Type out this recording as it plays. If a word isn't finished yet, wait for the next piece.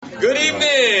Good evening.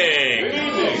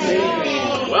 Good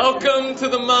evening. Welcome to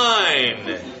the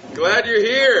Mine. Glad you're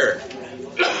here.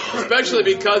 Especially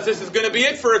because this is going to be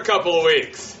it for a couple of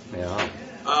weeks. Yeah.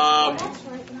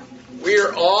 We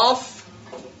are off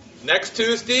next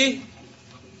Tuesday,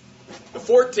 the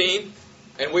 14th,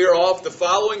 and we are off the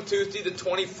following Tuesday, the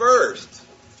 21st.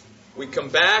 We come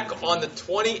back on the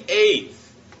 28th.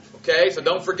 Okay, so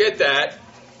don't forget that.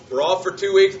 We're off for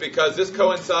 2 weeks because this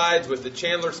coincides with the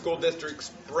Chandler School District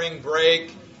spring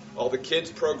break. All the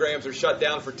kids' programs are shut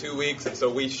down for 2 weeks, and so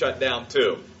we shut down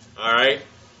too. All right?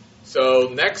 So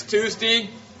next Tuesday,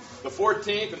 the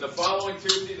 14th, and the following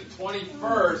Tuesday, the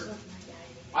 21st,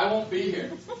 I won't be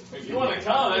here. If you want to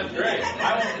come, that's great.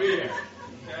 I won't be here.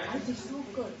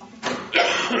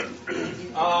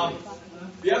 Okay?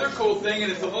 The other cool thing,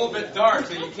 and it's a little bit dark,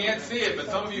 so you can't see it, but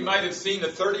some of you might have seen the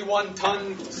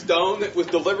 31-ton stone that was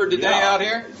delivered today out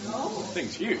here. This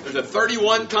thing's huge. There's a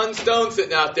 31-ton stone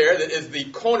sitting out there that is the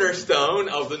cornerstone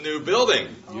of the new building.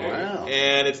 Wow.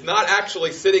 And it's not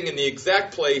actually sitting in the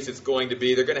exact place it's going to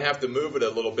be. They're going to have to move it a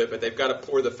little bit, but they've got to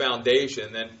pour the foundation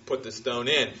and then put the stone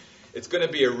in. It's going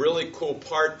to be a really cool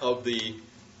part of the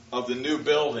new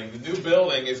building. The new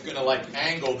building is going to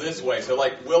angle this way. So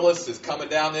Willis is coming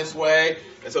down this way,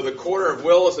 and so the corner of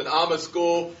Willis and Amma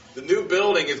School, the new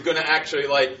building is going to actually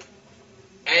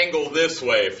angle this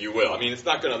way, if you will. I mean, it's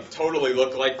not going to totally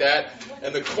look like that.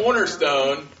 And the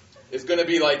cornerstone is going to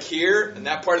be here, and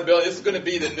that part of the building. This is going to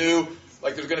be the new,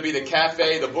 there's going to be the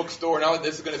cafe, the bookstore, and all that.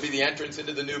 This is going to be the entrance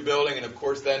into the new building, and of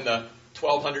course then the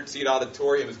 1,200-seat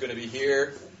auditorium is going to be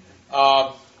here.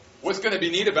 What's going to be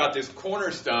neat about this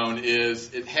cornerstone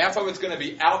is half of it's going to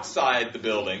be outside the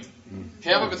building,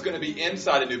 half of it's going to be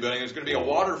inside the new building. There's going to be a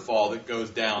waterfall that goes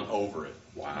down over it.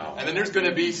 Wow. And then there's going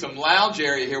to be some lounge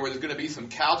area here where there's going to be some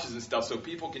couches and stuff so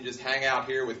people can just hang out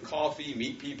here with coffee,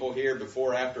 meet people here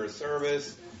before, after a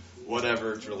service,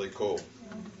 whatever. It's really cool.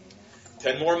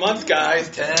 10 more months, guys.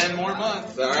 10 more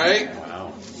months. All right?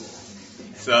 Wow.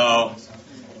 So...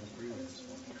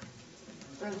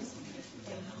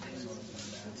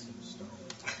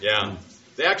 yeah.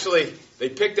 They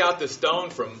picked out the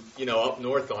stone from, up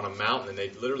north on a mountain, and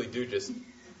they literally do just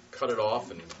cut it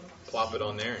off and plop it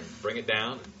on there and bring it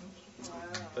down.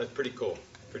 That's pretty cool.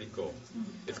 Pretty cool.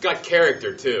 It's got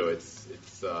character, too. It's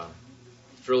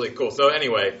really cool. So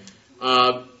anyway,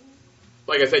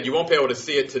 like I said, you won't be able to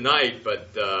see it tonight, but,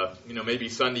 maybe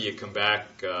Sunday you come back,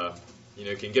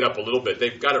 you can get up a little bit.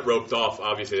 They've got it roped off.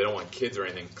 Obviously, they don't want kids or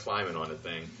anything climbing on the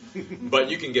thing. But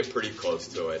you can get pretty close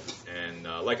to it. And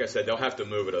like I said, they'll have to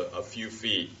move it a few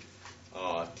feet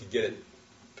to get it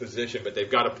positioned. But they've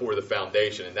got to pour the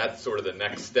foundation. And that's sort of the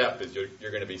next step is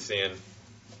you're going to be seeing,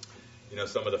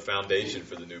 some of the foundation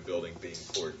for the new building being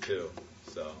poured too.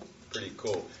 So pretty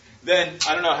cool. Then,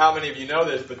 I don't know how many of you know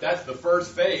this, but that's the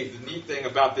first phase. The neat thing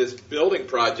about this building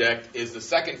project is the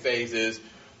second phase is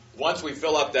once we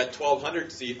fill up that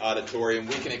 1,200-seat auditorium,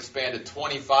 we can expand to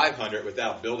 2,500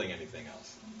 without building anything else.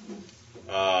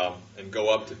 And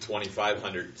go up to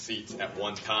 2,500 seats at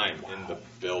one time in the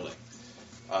building.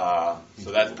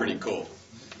 So that's pretty cool.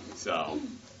 So,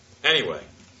 anyway.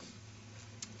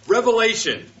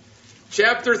 Revelation,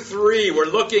 chapter 3. We're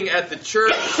looking at the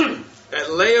church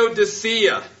at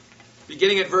Laodicea,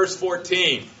 beginning at verse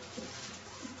 14.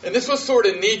 And this was sort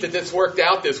of neat that this worked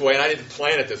out this way, and I didn't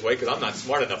plan it this way because I'm not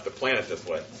smart enough to plan it this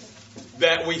way.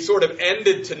 That we sort of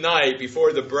ended tonight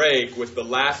before the break with the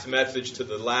last message to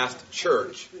the last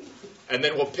church. And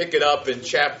then we'll pick it up in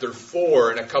chapter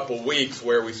 4 in a couple weeks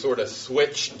where we sort of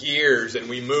switch gears and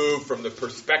we move from the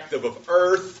perspective of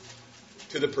earth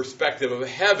to the perspective of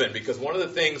heaven. Because one of the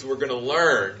things we're going to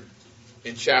learn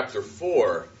in chapter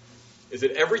 4 is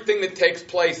that everything that takes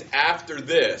place after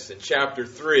this in chapter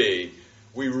 3,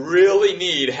 we really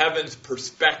need heaven's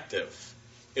perspective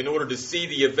in order to see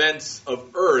the events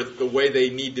of earth the way they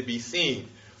need to be seen.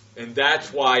 And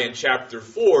that's why in chapter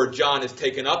 4, John is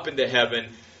taken up into heaven,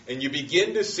 and you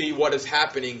begin to see what is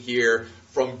happening here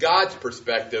from God's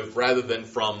perspective rather than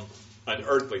from an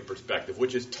earthly perspective,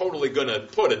 which is totally going to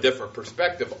put a different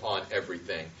perspective on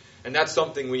everything. And that's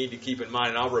something we need to keep in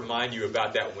mind, and I'll remind you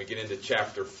about that when we get into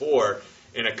chapter 4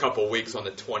 in a couple weeks on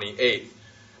the 28th.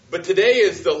 But today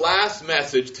is the last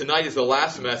message. Tonight is the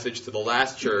last message to the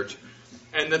last church.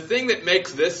 And the thing that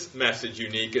makes this message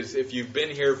unique is if you've been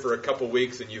here for a couple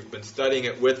weeks and you've been studying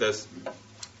it with us,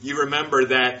 you remember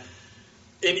that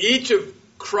in each of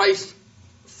Christ's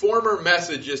former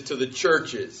messages to the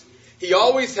churches, he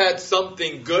always had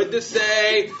something good to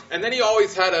say, and then he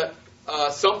always had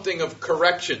something of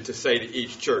correction to say to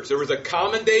each church. There was a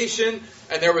commendation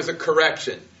and there was a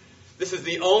correction. This is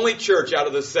the only church out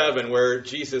of the 7 where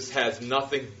Jesus has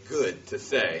nothing good to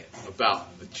say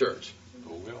about the church,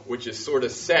 which is sort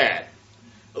of sad.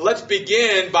 Let's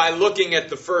begin by looking at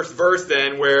the first verse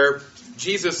then, where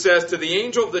Jesus says, "To the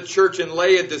angel of the church in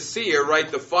Laodicea write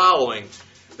the following.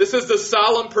 This is the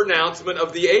solemn pronouncement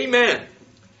of the Amen,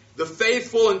 the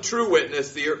faithful and true witness,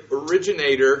 the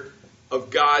originator of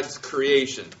God's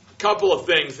creation." A couple of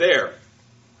things there.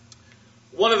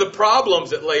 One of the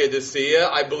problems at Laodicea,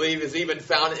 I believe, is even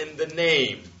found in the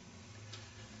name.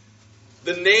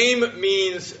 The name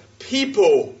means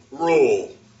people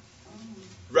rule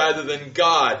rather than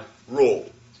God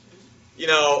rule. You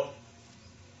know,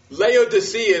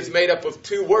 Laodicea is made up of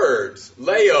 2 words.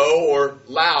 Lao, or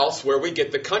Laos, where we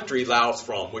get the country Laos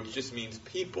from, which just means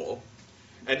people.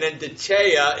 And then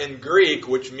Dicheia in Greek,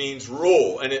 which means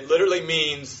rule. And it literally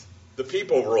means the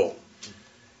people rule.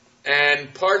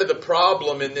 And part of the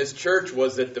problem in this church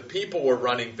was that the people were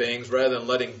running things rather than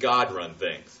letting God run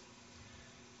things.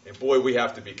 And boy, we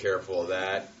have to be careful of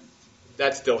that.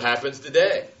 That still happens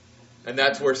today. And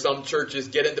that's where some churches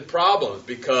get into problems,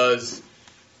 because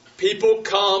people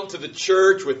come to the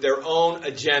church with their own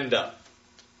agenda.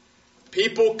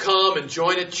 People come and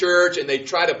join a church and they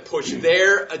try to push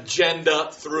their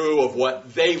agenda through of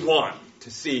what they want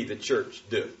to see the church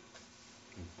do,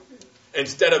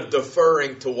 instead of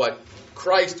deferring to what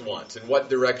Christ wants and what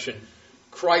direction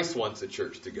Christ wants the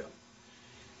church to go.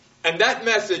 And that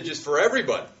message is for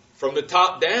everybody, from the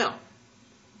top down.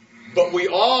 But we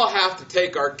all have to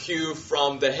take our cue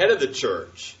from the head of the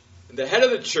church. And the head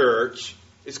of the church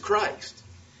is Christ.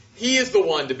 He is the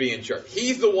one to be in charge.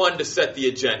 He's the one to set the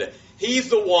agenda. He's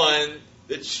the one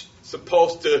that's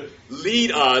supposed to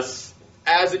lead us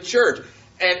as a church.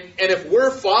 And if we're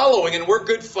following, and we're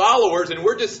good followers, and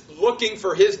we're just looking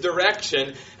for His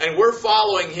direction, and we're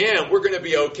following Him, we're going to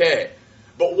be okay.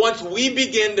 But once we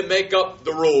begin to make up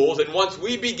the rules, and once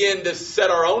we begin to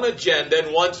set our own agenda,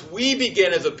 and once we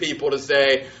begin as a people to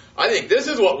say, I think this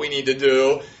is what we need to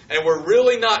do, and we're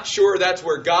really not sure that's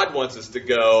where God wants us to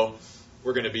go,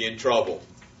 we're going to be in trouble.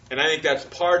 And I think that's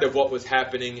part of what was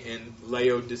happening in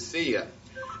Laodicea.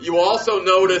 You also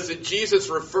notice that Jesus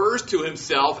refers to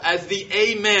Himself as the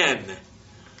Amen.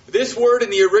 This word in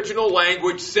the original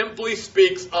language simply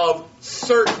speaks of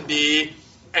certainty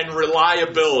and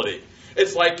reliability.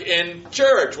 It's like in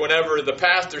church, whenever the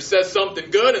pastor says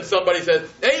something good and somebody says,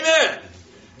 Amen.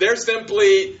 They're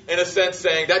simply, in a sense,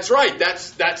 saying, that's right,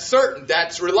 that's certain,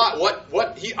 that's reliable.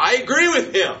 I agree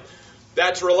with him.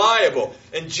 That's reliable.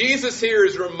 And Jesus here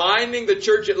is reminding the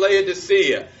church at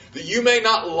Laodicea that you may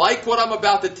not like what I'm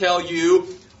about to tell you,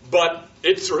 but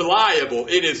it's reliable.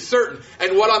 It is certain.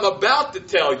 And what I'm about to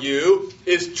tell you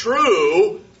is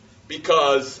true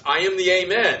because I am the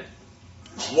Amen.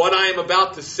 What I am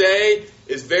about to say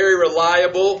is very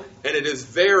reliable and it is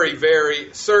very,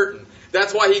 very certain.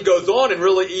 That's why he goes on and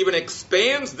really even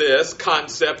expands this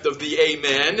concept of the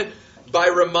Amen by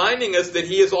reminding us that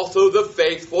he is also the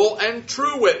faithful and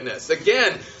true witness.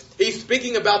 Again, he's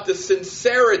speaking about the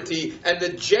sincerity and the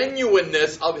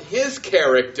genuineness of his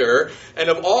character and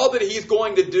of all that he's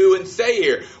going to do and say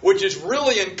here, which is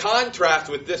really in contrast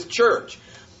with this church.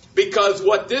 Because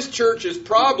what this church's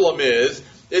problem is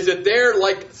that they're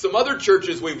like some other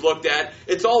churches we've looked at,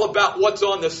 it's all about what's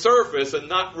on the surface and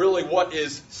not really what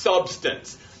is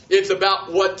substance. It's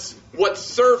about what's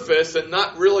surface and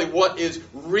not really what is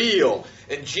real.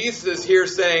 And Jesus is here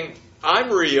saying, I'm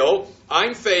real,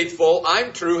 I'm faithful,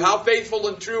 I'm true. How faithful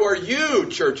and true are you,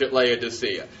 church at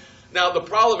Laodicea? Now, the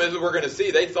problem is that we're going to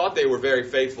see they thought they were very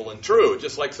faithful and true,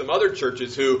 just like some other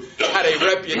churches who had a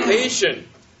reputation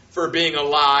for being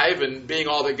alive and being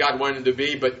all that God wanted to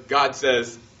be, but God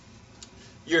says,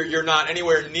 you're not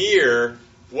anywhere near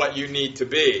what you need to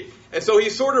be. And so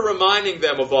he's sort of reminding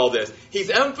them of all this. He's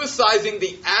emphasizing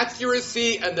the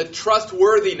accuracy and the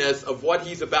trustworthiness of what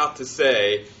he's about to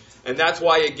say. And that's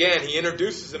why, again, he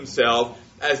introduces himself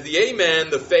as the Amen,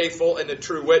 the faithful, and the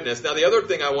true witness. Now, the other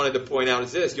thing I wanted to point out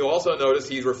is this. You'll also notice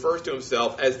he refers to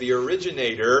himself as the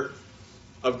originator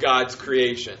of God's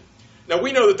creation. Now,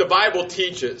 we know that the Bible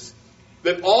teaches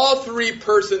that all three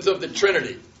persons of the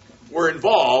Trinity were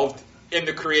involved in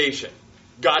the creation.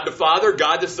 God the Father,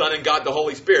 God the Son, and God the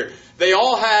Holy Spirit. They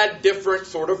all had different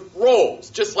sort of roles,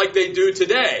 just like they do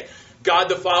today. God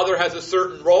the Father has a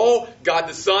certain role. God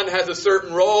the Son has a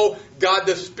certain role. God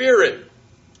the Spirit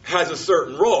has a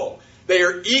certain role. They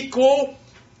are equal.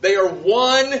 They are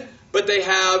one, but they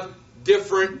have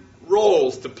different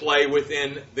roles to play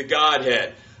within the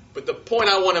Godhead. But the point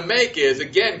I want to make is,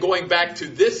 again, going back to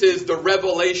this is the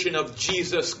revelation of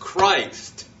Jesus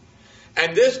Christ.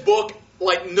 And this book,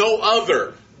 like no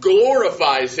other,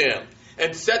 glorifies him.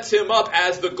 and sets him up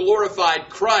as the glorified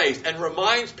Christ and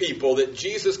reminds people that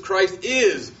Jesus Christ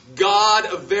is God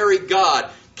of very God,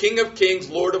 King of kings,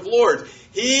 Lord of lords.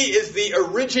 He is the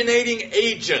originating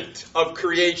agent of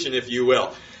creation, if you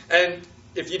will. And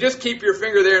if you just keep your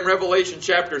finger there in Revelation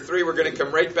chapter 3, we're going to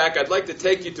come right back. I'd like to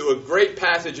take you to a great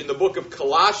passage in the book of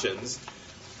Colossians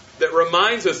that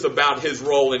reminds us about his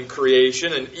role in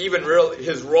creation and even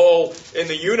his role in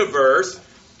the universe.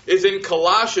 Is in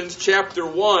Colossians chapter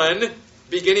 1,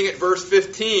 beginning at verse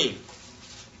 15.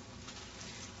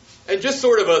 And just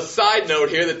sort of a side note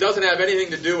here that doesn't have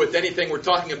anything to do with anything we're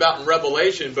talking about in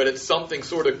Revelation, but it's something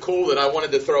sort of cool that I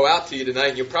wanted to throw out to you tonight.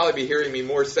 And you'll probably be hearing me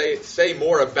say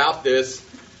more about this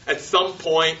at some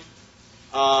point,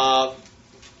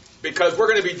 because we're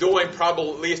going to be doing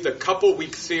probably at least a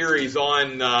couple-week series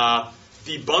on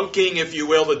debunking, if you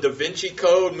will, the Da Vinci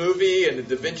Code movie and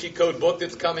the Da Vinci Code book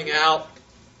that's coming out.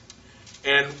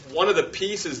 And one of the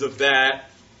pieces of that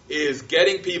is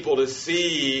getting people to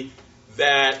see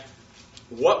that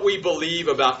what we believe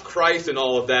about Christ and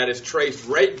all of that is traced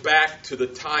right back to the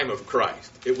time of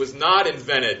Christ. It was not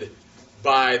invented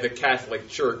by the Catholic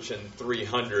Church in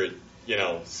 300,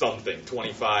 something,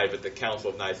 25 at the Council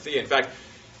of Nicaea. In fact,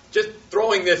 just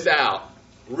throwing this out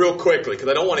real quickly, because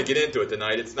I don't want to get into it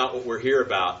tonight. It's not what we're here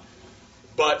about.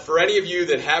 But for any of you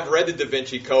that have read the Da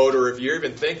Vinci Code, or if you're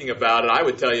even thinking about it, I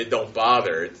would tell you don't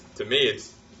bother. To me,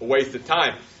 it's a waste of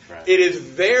time. Right. It is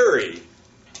very,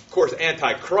 of course,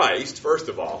 anti-Christ, first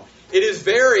of all. It is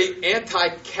very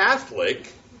anti-Catholic,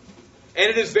 and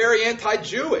it is very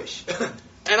anti-Jewish.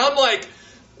 And I'm like,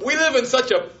 we live in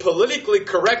such a politically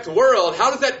correct world.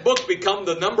 How does that book become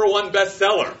the #1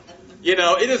 bestseller?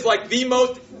 It is like the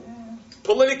most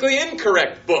politically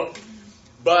incorrect book.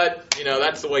 But,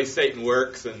 that's the way Satan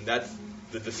works, and that's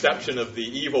the deception of the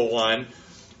evil one.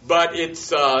 But it's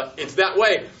that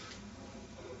way.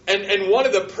 And one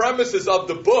of the premises of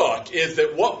the book is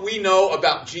that what we know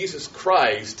about Jesus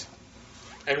Christ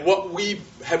and what we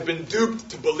have been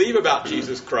duped to believe about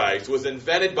Jesus Christ was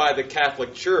invented by the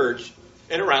Catholic Church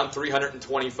in around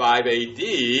 325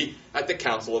 A.D. at the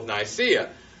Council of Nicaea.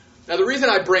 Now, the reason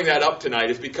I bring that up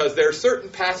tonight is because there are certain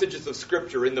passages of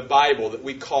Scripture in the Bible that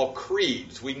we call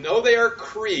creeds. We know they are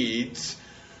creeds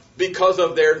because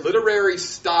of their literary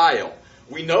style.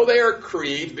 We know they are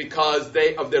creeds because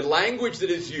of their language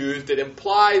that is used. It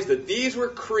implies that these were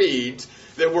creeds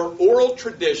that were oral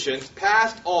traditions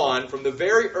passed on from the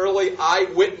very early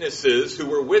eyewitnesses who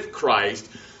were with Christ,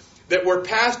 that were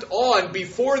passed on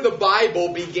before the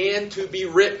Bible began to be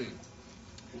written.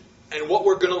 And what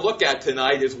we're going to look at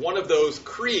tonight is one of those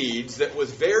creeds that was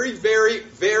very, very,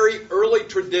 very early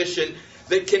tradition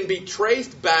that can be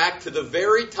traced back to the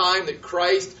very time that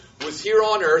Christ was here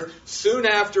on earth, soon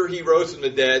after he rose from the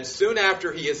dead, soon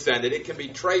after he ascended. It can be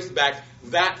traced back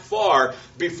that far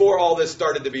before all this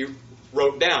started to be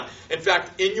wrote down. In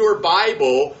fact, in your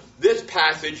Bible, this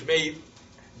passage may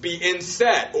be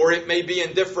inset, or it may be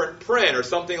in different print or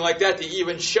something like that to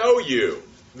even show you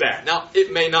that. Now,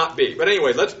 it may not be. But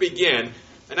anyway, let's begin.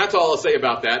 And that's all I'll say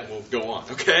about that, and we'll go on,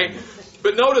 okay?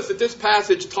 But notice that this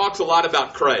passage talks a lot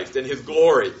about Christ and his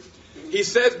glory. He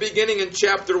says, beginning in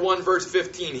chapter 1, verse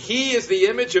 15, He is the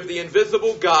image of the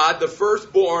invisible God, the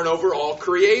firstborn over all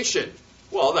creation.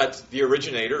 Well, that's the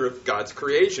originator of God's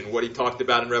creation, what he talked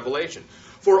about in Revelation.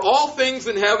 For all things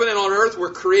in heaven and on earth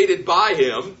were created by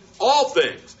him, all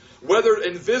things, whether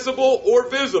invisible or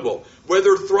visible,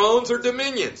 whether thrones or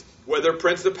dominions, whether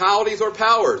principalities or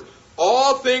powers.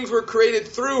 All things were created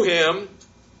through him,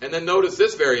 and then notice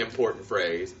this very important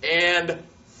phrase, and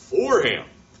for him.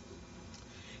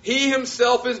 He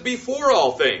himself is before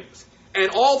all things,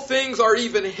 and all things are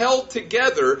even held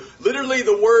together. Literally,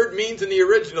 the word means in the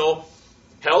original,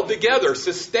 held together,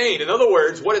 sustained. In other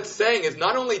words, what it's saying is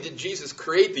not only did Jesus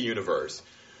create the universe,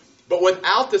 but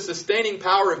without the sustaining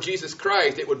power of Jesus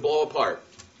Christ, it would blow apart.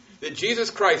 That Jesus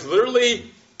Christ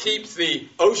literally keeps the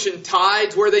ocean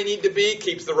tides where they need to be,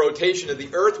 keeps the rotation of the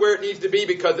earth where it needs to be,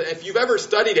 because if you've ever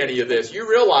studied any of this, you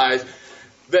realize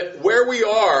that where we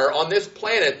are on this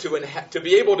planet to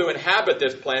be able to inhabit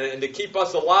this planet and to keep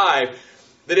us alive,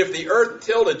 that if the earth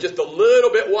tilted just a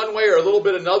little bit one way or a little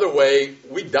bit another way,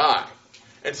 we die.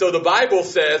 And so the Bible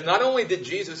says not only did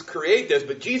Jesus create this,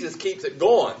 but Jesus keeps it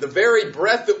going. The very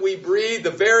breath that we breathe,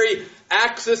 the very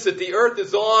axis that the earth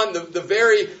is on, the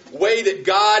very way that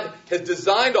God has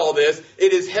designed all this,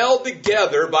 it is held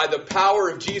together by the power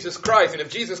of Jesus Christ. And if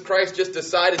Jesus Christ just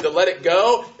decided to let it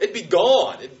go, it'd be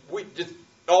gone. We just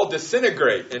all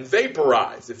disintegrate and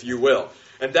vaporize, if you will.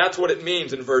 And that's what it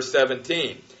means in verse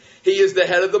 17. He is the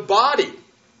head of the body,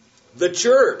 the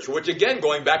church, which again,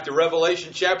 going back to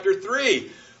Revelation chapter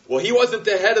 3, Well, he wasn't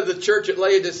the head of the church at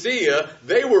Laodicea.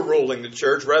 They were ruling the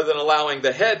church rather than allowing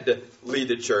the head to lead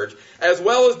the church. As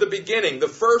well as the beginning, the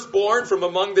firstborn from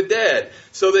among the dead,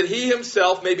 so that he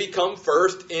himself may become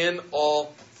first in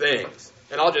all things.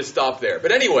 And I'll just stop there.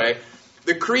 But anyway,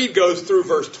 the creed goes through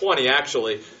verse 20,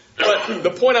 actually. But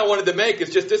the point I wanted to make is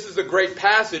just this is a great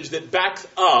passage that backs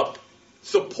up,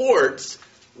 supports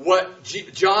what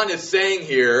John is saying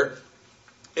here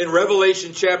in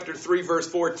Revelation chapter 3, verse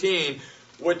 14,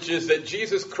 which is that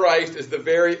Jesus Christ is the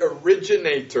very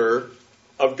originator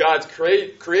of God's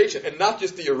creation. And not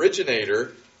just the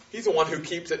originator, he's the one who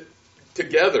keeps it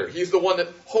together. He's the one that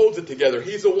holds it together.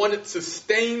 He's the one that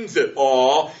sustains it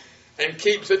all and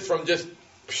keeps it from just,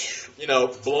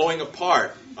 blowing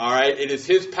apart. All right? It is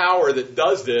his power that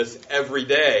does this every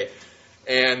day.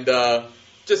 And a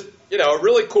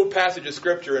really cool passage of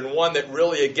Scripture, and one that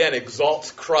really, again,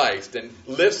 exalts Christ and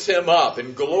lifts him up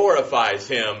and glorifies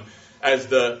him as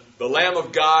the Lamb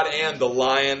of God and the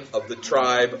Lion of the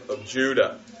tribe of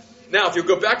Judah. Now, if you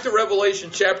go back to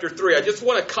Revelation chapter 3, I just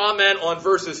want to comment on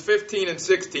verses 15 and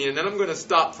 16, and then I'm going to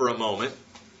stop for a moment.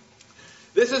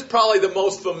 This is probably the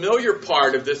most familiar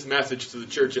part of this message to the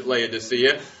church at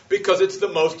Laodicea because it's the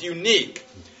most unique.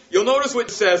 You'll notice what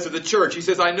it says to the church. He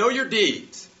says, I know your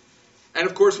deeds. And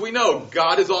of course we know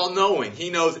God is all-knowing.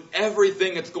 He knows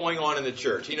everything that's going on in the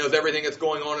church. He knows everything that's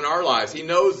going on in our lives. He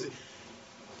knows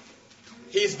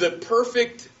He's the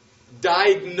perfect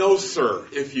diagnoser,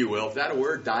 if you will. Is that a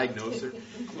word, diagnoser?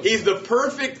 He's the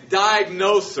perfect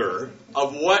diagnoser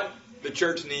of what the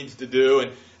church needs to do.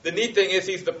 And the neat thing is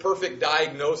He's the perfect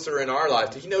diagnoser in our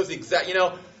lives. He knows exactly,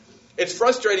 it's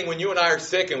frustrating when you and I are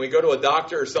sick and we go to a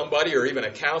doctor or somebody or even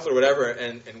a counselor or whatever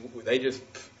and they just,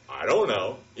 I don't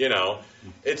know,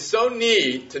 It's so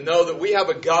neat to know that we have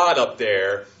a God up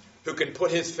there who can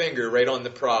put His finger right on the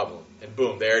problem. And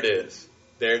boom, there it is.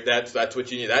 That's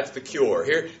what you need. That's the cure.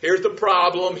 Here's the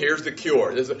problem. Here's the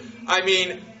cure.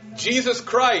 Jesus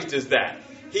Christ is that.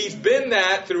 He's been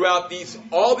that throughout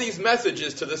all these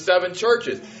messages to the 7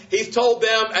 churches. He's told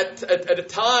them at a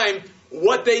time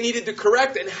what they needed to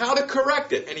correct and how to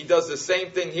correct it. And He does the same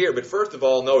thing here. But first of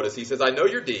all, notice, He says, I know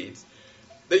your deeds,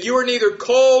 that you are neither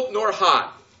cold nor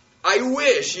hot. I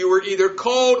wish you were either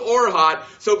cold or hot.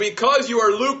 So because you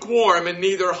are lukewarm and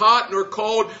neither hot nor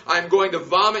cold, I'm going to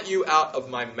vomit you out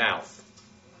of my mouth.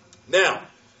 Now,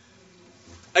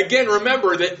 again,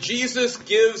 remember that Jesus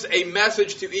gives a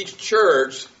message to each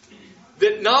church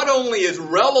that not only is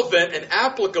relevant and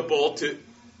applicable to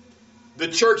the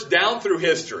church down through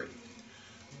history,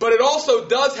 but it also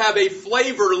does have a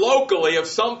flavor locally of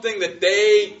something that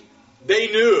they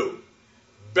knew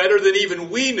better than even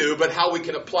we knew, but how we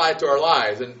can apply it to our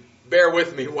lives. And bear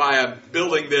with me while I'm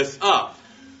building this up.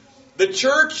 The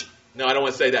church, no, I don't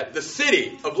want to say that. The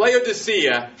city of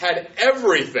Laodicea had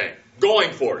everything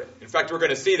going for it. In fact, we're going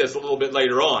to see this a little bit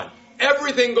later on.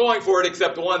 Everything going for it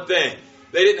except one thing.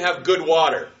 They didn't have good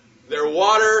water. Their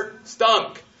water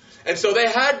stunk. And so they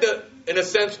had to, in a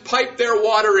sense, pipe their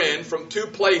water in from 2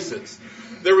 places.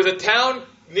 There was a town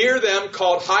near them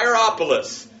called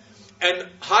Hierapolis. And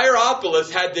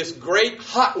Hierapolis had this great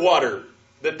hot water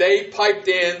that they piped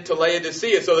in to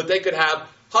Laodicea so that they could have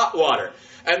hot water.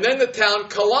 And then the town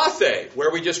Colossae, where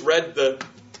we just read the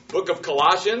book of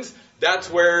Colossians,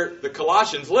 that's where the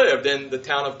Colossians lived, in the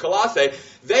town of Colossae.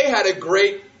 They had a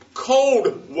great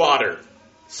cold water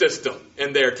system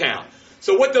in their town.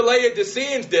 So what the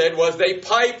Laodiceans did was they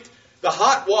piped the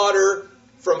hot water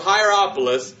from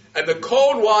Hierapolis and the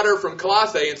cold water from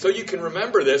Colossae. And so you can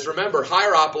remember this. Remember,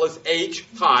 Hierapolis, H,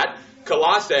 hot.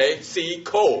 Colossae, C,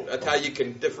 cold. That's how you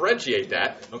can differentiate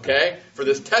that, okay, for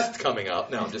this test coming up.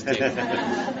 No, I'm just kidding.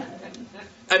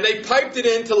 And they piped it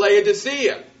into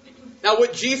Laodicea. Now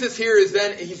what Jesus here is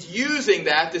then, He's using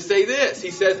that to say this.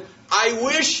 He says, I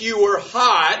wish you were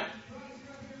hot.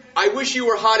 I wish you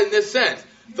were hot in this sense.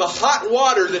 The hot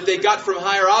water that they got from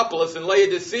Hierapolis and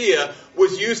Laodicea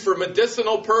was used for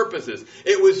medicinal purposes.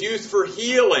 It was used for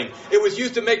healing. It was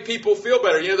used to make people feel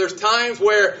better. There's times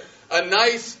where a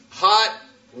nice hot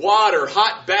water,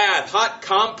 hot bath, hot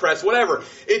compress, whatever,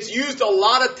 it's used a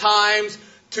lot of times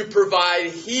to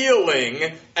provide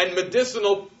healing and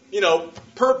medicinal,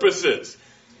 purposes.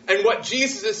 And what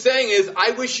Jesus is saying is,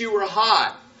 I wish you were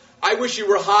hot. I wish you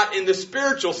were hot in the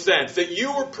spiritual sense, that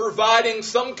you were providing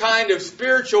some kind of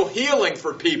spiritual healing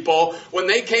for people when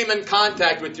they came in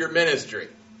contact with your ministry.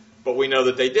 But we know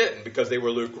that they didn't because they were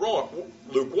lukewarm.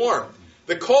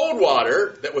 The cold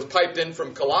water that was piped in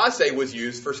from Colossae was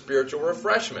used for spiritual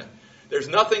refreshment. There's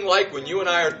nothing like when you and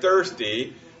I are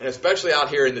thirsty, and especially out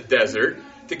here in the desert,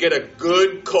 to get a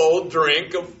good cold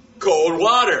drink of cold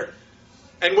water.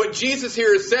 And what Jesus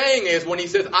here is saying is, when he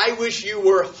says, I wish you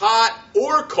were hot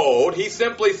or cold, he's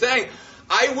simply saying,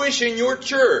 I wish in your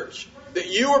church that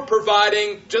you were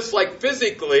providing, just like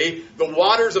physically, the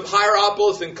waters of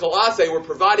Hierapolis and Colossae were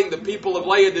providing the people of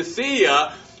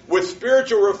Laodicea with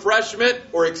spiritual refreshment,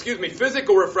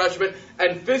 physical refreshment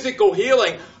and physical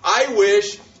healing. I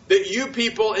wish that you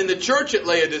people in the church at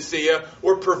Laodicea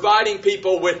were providing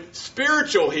people with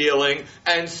spiritual healing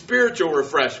and spiritual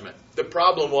refreshment. The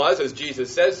problem was, as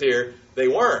Jesus says here, they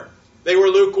weren't. They were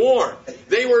lukewarm.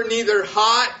 They were neither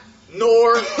hot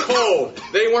nor cold.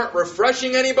 They weren't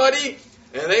refreshing anybody,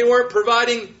 and they weren't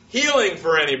providing healing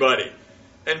for anybody.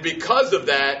 And because of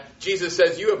that, Jesus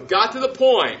says, you have got to the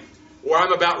point where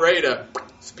I'm about ready to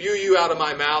spew you out of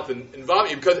my mouth and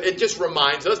vomit you. Because it just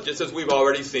reminds us, just as we've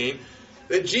already seen,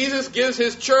 that Jesus gives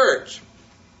his church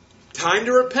time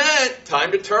to repent,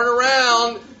 time to turn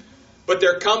around, but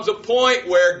there comes a point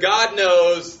where God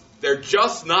knows they're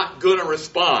just not going to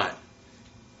respond.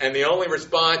 And the only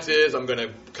response is, I'm going to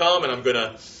come and I'm going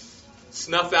to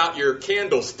snuff out your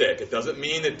candlestick. It doesn't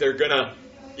mean that they're going to,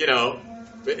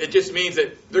 it just means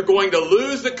that they're going to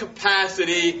lose the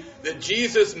capacity that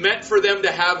Jesus meant for them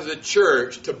to have as a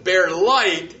church to bear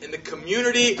light in the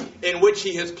community in which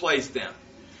he has placed them.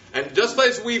 And just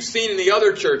as we've seen in the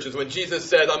other churches, when Jesus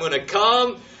says, I'm going to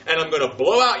come and I'm going to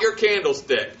blow out your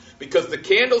candlestick, because the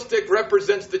candlestick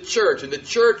represents the church, and the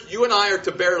church, you and I are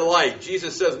to bear light.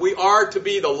 Jesus says we are to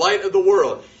be the light of the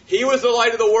world. He was the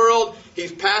light of the world.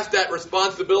 He's passed that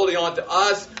responsibility on to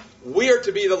us. We are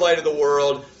to be the light of the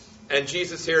world. And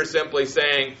Jesus here is simply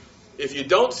saying, if you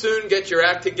don't soon get your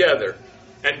act together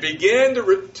and begin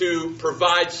to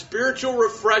provide spiritual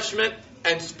refreshment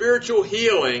and spiritual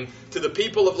healing to the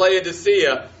people of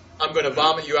Laodicea, I'm going to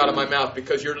vomit you out of my mouth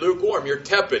because you're lukewarm, you're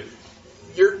tepid.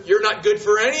 You're not good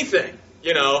for anything.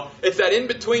 It's that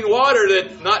in-between water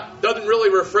that doesn't really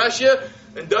refresh you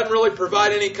and doesn't really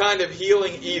provide any kind of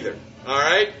healing either. All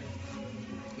right?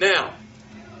 Now,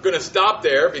 I'm going to stop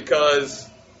there because,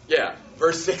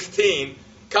 verse 16.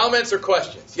 Comments or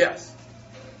questions? Yes.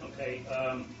 Okay.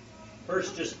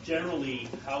 First, just generally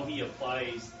how he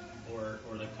applies or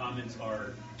the comments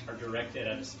are directed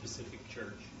at a specific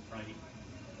church, right?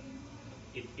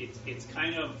 It's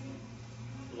kind of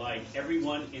like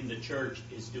everyone in the church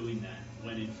is doing that,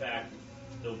 when in fact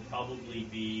there'll probably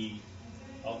be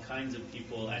all kinds of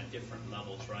people at different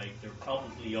levels, right? There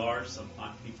probably are some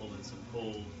hot people and some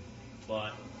cold,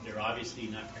 but they're obviously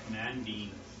not commanding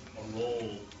a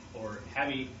role or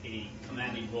having a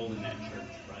commanding role in that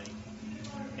church,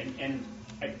 right? And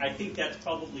I think that's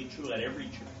probably true at every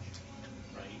church,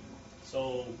 right?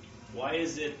 So why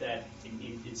is it that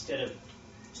instead of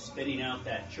spitting out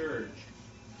that church,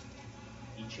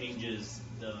 he changes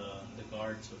the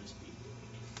guard, so to speak?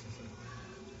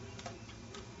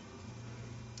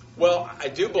 Well, I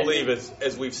do believe,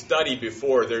 as we've studied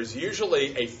before, there's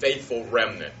usually a faithful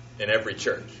remnant in every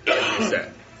church, like you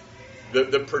said.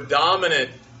 The predominant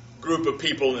group of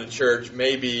people in the church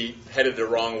may be headed the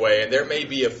wrong way, and there may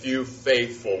be a few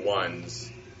faithful ones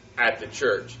at the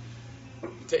church.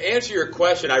 To answer your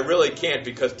question, I really can't,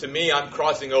 because to me, I'm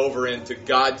crossing over into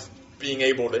God's being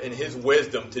able to, in his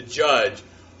wisdom, to judge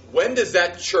when does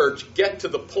that church get to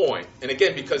the point, and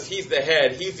again, because he's the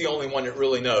head, he's the only one that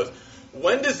really knows,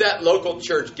 when does that local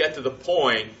church get to the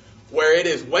point where it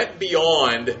is went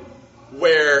beyond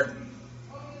where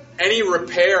any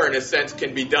repair, in a sense,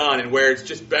 can be done, and where it's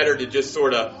just better to just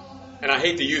sort of, and I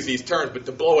hate to use these terms, but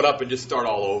to blow it up and just start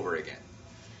all over again.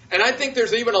 And I think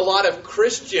there's even a lot of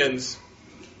Christians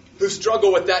who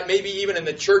struggle with that, maybe even in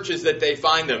the churches that they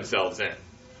find themselves in,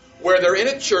 where they're in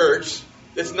a church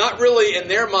that's not really, in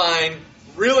their mind,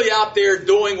 really out there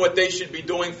doing what they should be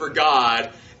doing for God.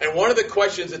 And one of the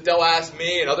questions that they'll ask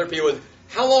me and other people is,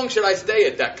 how long should I stay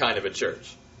at that kind of a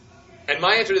church? And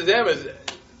my answer to them is,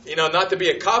 not to be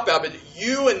a cop-out, but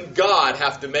you and God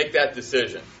have to make that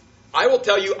decision. I will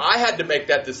tell you, I had to make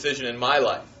that decision in my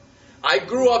life. I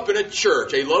grew up in a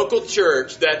church, a local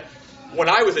church, that when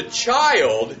I was a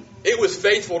child, it was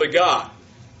faithful to God.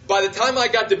 By the time I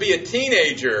got to be a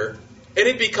teenager, it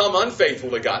had become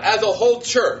unfaithful to God. As a whole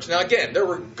church. Now again, there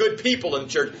were good people in the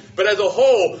church, but as a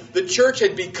whole, the church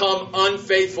had become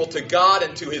unfaithful to God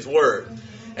and to his word.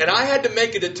 And I had to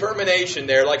make a determination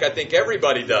there, like I think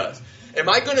everybody does. Am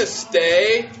I going to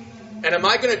stay? And am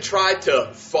I going to try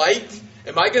to fight?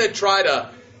 Am I going to try to,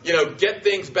 get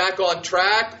things back on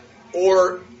track?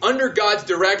 Or under God's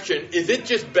direction, is it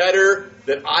just better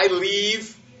that I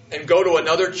leave and go to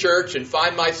another church and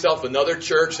find myself another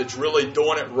church that's really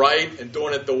doing it right and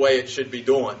doing it the way it should be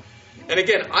doing? And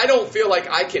again, I don't feel like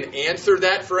I can answer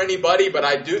that for anybody, but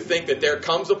I do think that there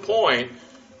comes a point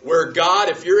Where God,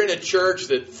 if you're in a church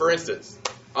that, for instance,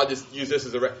 I'll just use this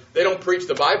as they don't preach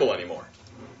the Bible anymore.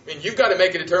 I mean, you've got to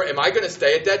make a determination. Am I going to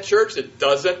stay at that church that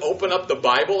doesn't open up the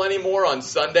Bible anymore on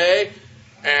Sunday?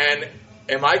 And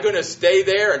am I going to stay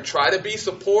there and try to be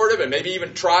supportive and maybe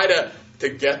even try to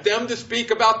get them to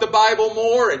speak about the Bible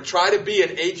more and try to be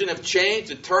an agent of change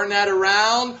to turn that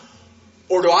around?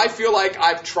 Or do I feel like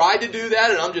I've tried to do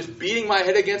that and I'm just beating my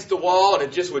head against the wall and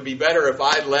it just would be better if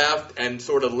I left and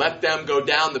sort of let them go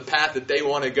down the path that they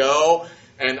want to go,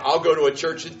 and I'll go to a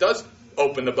church that does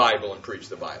open the Bible and preach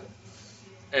the Bible?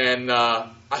 And I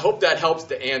hope that helps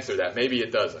to answer that. Maybe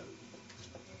it doesn't.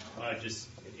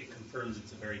 It confirms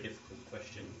it's a very difficult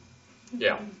question.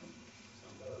 Yeah.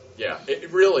 Yeah,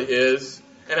 it really is.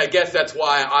 And I guess that's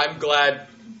why I'm glad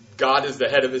God is the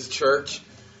head of His church,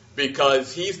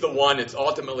 because He's the one that's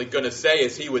ultimately going to say,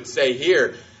 as He would say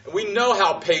here, we know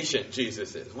how patient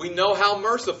Jesus is. We know how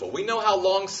merciful. We know how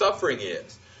long-suffering He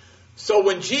is. So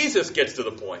when Jesus gets to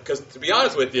the point, because to be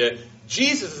honest with you,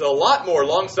 Jesus is a lot more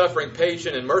long-suffering,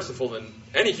 patient, and merciful than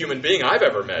any human being I've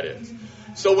ever met is.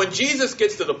 So when Jesus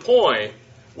gets to the point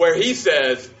where He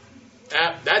says,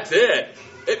 that's it,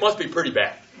 it must be pretty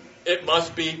bad. It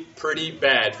must be pretty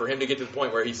bad for Him to get to the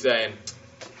point where He's saying,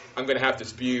 I'm going to have to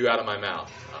spew you out of my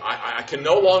mouth. I can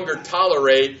no longer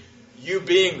tolerate you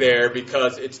being there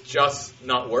because it's just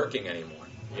not working anymore,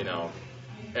 you know.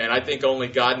 And I think only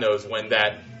God knows when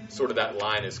that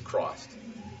line is crossed.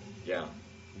 Yeah.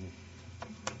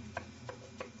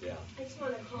 Yeah. I just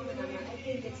want to comment on that. I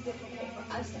think it's difficult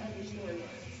for us to understand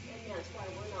that. And that's why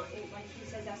we're not, like he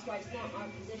says, that's why it's not our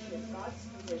position, it's God's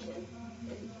position.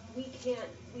 And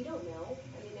we don't know.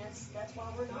 I mean, that's why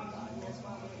we're not God, and that's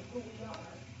why we're who we are.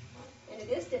 And it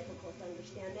is difficult to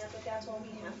understand that, but that's why we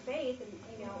have faith, and,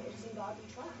 it's in God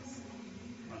we trust.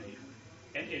 Right.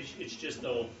 And it's just,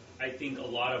 though, I think a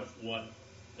lot of what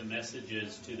the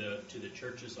messages to the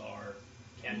churches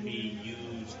can be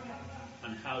used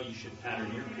on how you should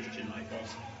pattern your Christian life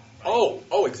also.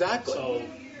 Oh, exactly. So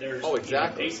there's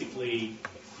exactly. Basically,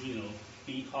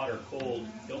 be hot or cold.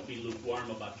 Don't be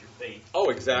lukewarm about your faith. Oh,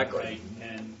 exactly. Right?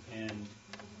 And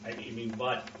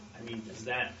does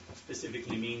that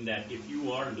specifically mean that if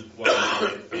you are lukewarm about your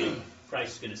faith,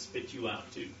 Christ's going to spit you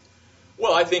out too?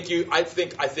 Well, I think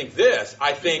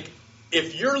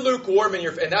if you're lukewarm in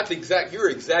you're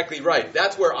exactly right.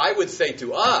 That's where I would say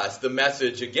to us, the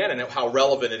message again, and how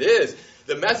relevant it is,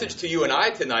 the message to you and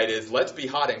I tonight is, let's be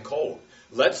hot and cold.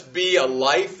 Let's be a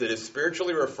life that is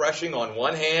spiritually refreshing on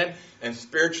one hand and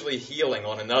spiritually healing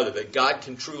on another, that God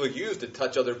can truly use to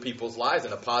touch other people's lives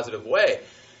in a positive way.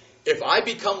 If I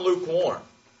become lukewarm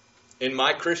in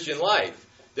my Christian life,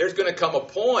 there's going to come a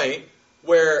point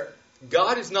where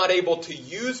God is not able to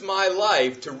use my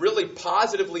life to really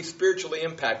positively spiritually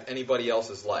impact anybody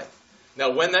else's life.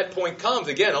 Now, when that point comes,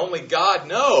 again, only God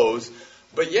knows.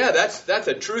 But yeah, that's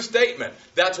a true statement.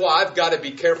 That's why I've got to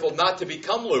be careful not to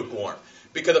become lukewarm.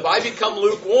 Because if I become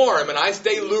lukewarm and I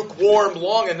stay lukewarm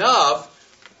long enough,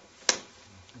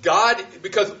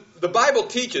 because the Bible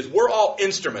teaches we're all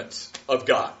instruments of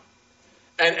God.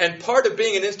 And part of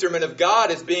being an instrument of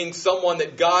God is being someone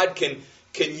that God can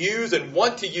use and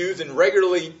want to use and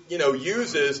regularly,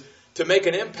 uses to make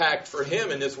an impact for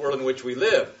Him in this world in which we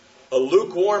live. A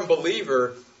lukewarm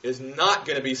believer is not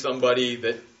going to be somebody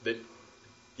that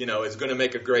is going to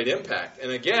make a great impact.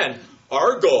 And again,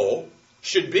 our goal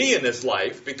should be in this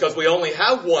life, because we only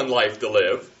have one life to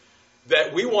live,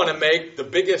 that we want to make the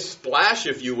biggest splash,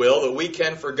 if you will, that we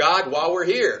can for God while we're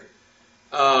here.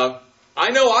 I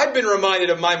know I've been reminded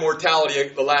of my mortality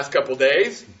the last couple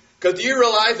days, because do you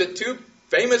realize that two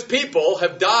famous people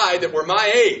have died that were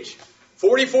my age?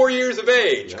 44 years of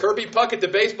age. Yeah. Kirby Puckett, the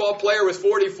baseball player, was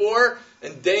 44,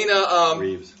 and Dana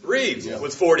Reeves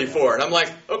was 44. And I'm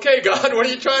like, okay, God, what are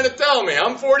you trying to tell me?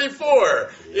 I'm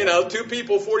 44. Yeah. Two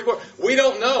people, 44. We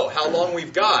don't know how long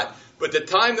we've got. But the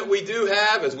time that we do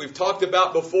have, as we've talked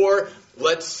about before,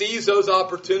 let's seize those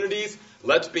opportunities.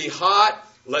 Let's be hot.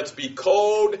 Let's be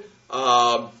cold.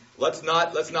 Let's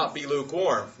not be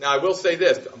lukewarm. Now, I will say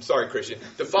this. I'm sorry, Christian.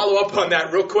 To follow up on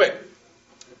that real quick,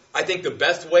 I think the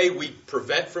best way we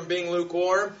prevent from being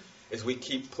lukewarm is we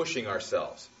keep pushing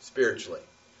ourselves spiritually.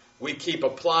 We keep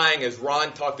applying, as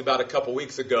Ron talked about a couple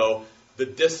weeks ago, the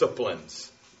disciplines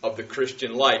of the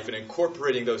Christian life and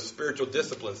incorporating those spiritual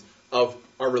disciplines of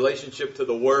our relationship to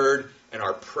the Word and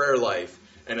our prayer life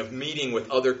and of meeting with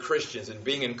other Christians and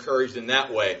being encouraged in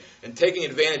that way and taking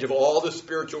advantage of all the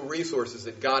spiritual resources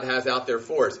that God has out there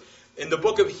for us. In the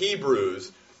book of Hebrews,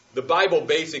 the Bible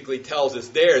basically tells us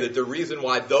there that the reason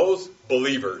why those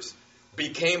believers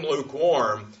became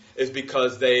lukewarm is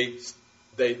because they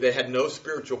They had no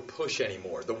spiritual push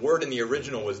anymore. The word in the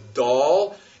original was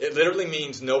dull. It literally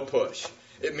means no push.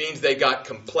 It means they got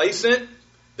complacent.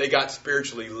 They got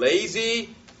spiritually lazy.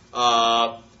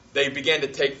 They began to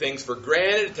take things for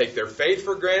granted, take their faith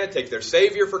for granted, take their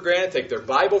Savior for granted, take their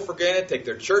Bible for granted, take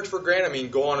their church for granted. I mean,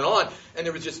 go on and on. And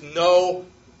there was just no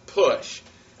push.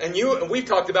 And we've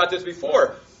talked about this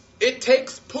before. It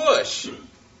takes push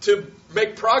to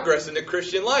make progress in the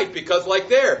Christian life, because like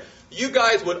you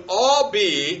guys would all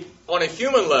be, on a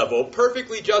human level,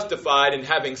 perfectly justified in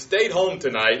having stayed home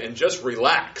tonight and just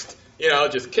relaxed.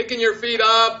 Just kicking your feet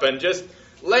up and just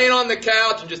laying on the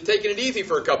couch and just taking it easy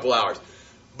for a couple hours.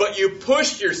 But you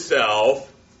pushed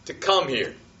yourself to come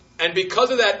here. And because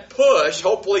of that push,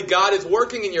 hopefully God is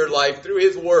working in your life through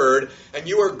His Word, and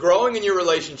you are growing in your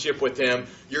relationship with Him.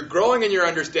 You're growing in your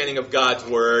understanding of God's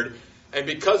Word. And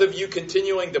because of you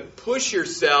continuing to push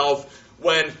yourself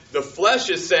when the flesh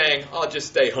is saying, "I'll just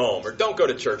stay home," or "Don't go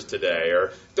to church today,"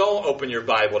 or "Don't open your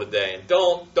Bible today," and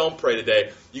don't pray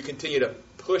today, you continue to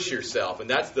push yourself. And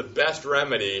that's the best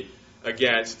remedy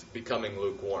against becoming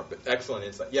lukewarm. But excellent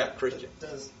insight. Yeah, Christian.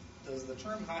 Does the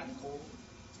term hot and cold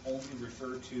only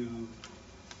refer to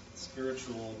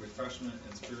spiritual refreshment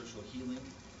and spiritual healing?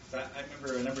 I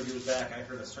remember a number of years back I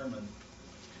heard a sermon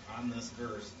on this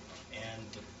verse, and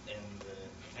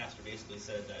the pastor basically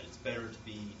said that it's better to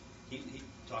be, he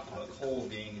talked about cold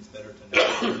being, it's better to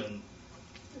not even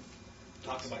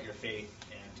talk about your faith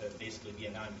and to basically be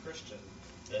a non-Christian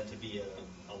than to be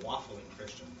a waffling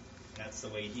Christian. And that's the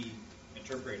way he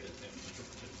interpreted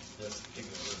this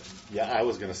particular word. Yeah, I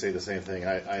was going to say the same thing.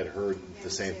 I had heard the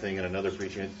same thing in another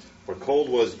preaching. Where cold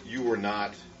was you were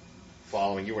not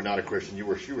following, you were not a Christian, you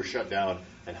were shut down,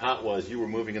 and hot was you were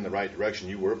moving in the right direction,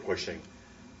 you were pushing.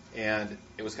 And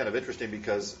it was kind of interesting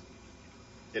because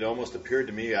it almost appeared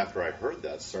to me after I heard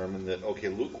that sermon that, okay,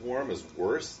 lukewarm is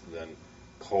worse than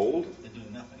cold. They're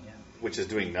doing nothing, yeah. Which is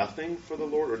doing nothing for the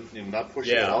Lord, or not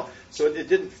pushing at all. So it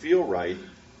didn't feel right.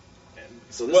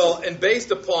 And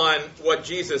based upon what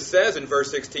Jesus says in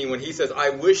verse 16, when He says, "I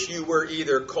wish you were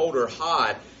either cold or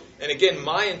hot," and again,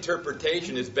 my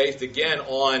interpretation is based again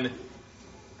on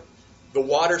the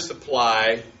water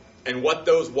supply and what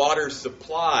those waters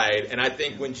supplied. And I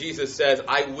think when Jesus says,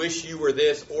 "I wish you were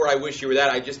this," or "I wish you were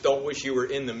that," I just don't wish you were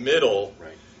in the middle.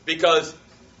 Right. Because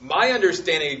my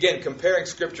understanding, again, comparing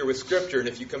Scripture with Scripture, and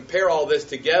if you compare all this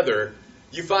together,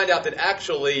 you find out that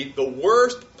actually the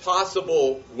worst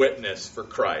possible witness for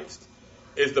Christ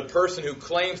is the person who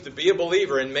claims to be a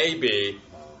believer and may be,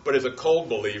 but is a cold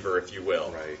believer, if you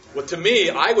will. Right. Well, to me,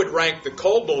 I would rank the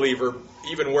cold believer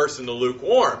even worse than the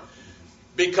lukewarm,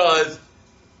 because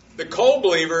the cold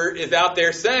believer is out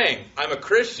there saying, "I'm a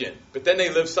Christian," but then they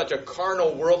live such a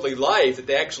carnal, worldly life that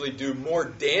they actually do more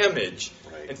damage.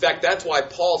 Right. In fact, that's why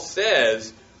Paul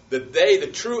says that the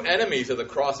true enemies of the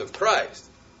cross of Christ,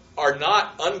 are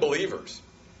not unbelievers,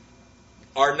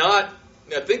 are not,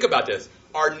 now think about this,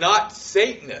 are not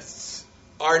Satanists,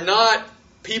 are not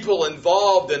people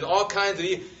involved in all kinds of,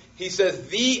 he says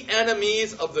the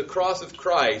enemies of the cross of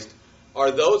Christ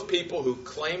are those people who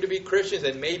claim to be Christians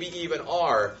and maybe even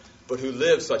are, but who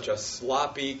live such a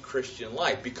sloppy Christian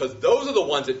life, because those are the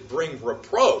ones that bring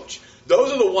reproach. Those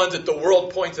are the ones that the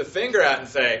world points a finger at and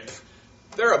say,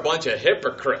 "They're a bunch of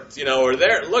hypocrites," or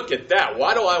look at that.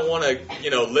 Why do I want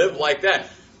to, live like that?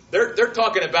 They're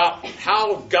talking about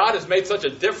how God has made such a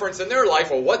difference in their life.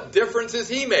 Well, what difference has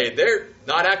He made? They're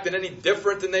not acting any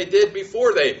different than they did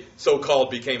before they so-called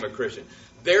became a Christian.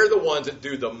 They're the ones that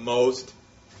do the most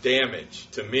damage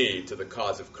to me, to the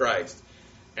cause of Christ.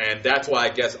 And that's why I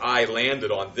guess I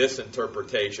landed on this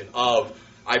interpretation of,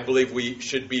 I believe we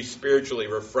should be spiritually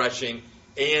refreshing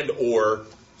and or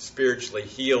spiritually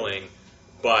healing.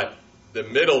 But the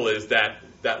middle is that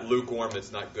lukewarm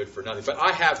that's not good for nothing. But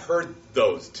I have heard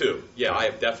those too. Yeah, I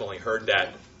have definitely heard that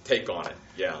take on it.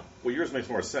 Yeah. Well, yours makes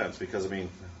more sense because,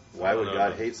 why would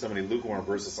God hate somebody lukewarm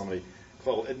versus somebody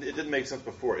cold? It didn't make sense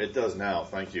before. It does now.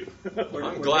 Thank you.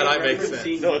 I'm glad I make sense.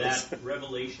 That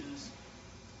Revelations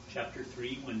chapter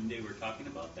 3 when they were talking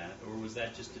about that, or was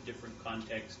that just a different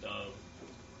context of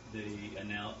the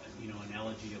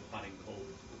analogy of hot and cold?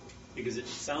 Because it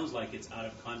sounds like it's out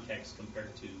of context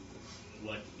compared to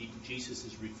what Jesus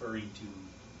is referring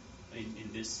to in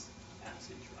this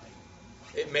passage,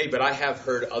 right? It may, but I have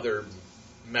heard other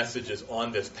messages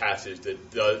on this passage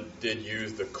that did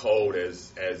use the cold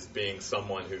as being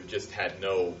someone who just had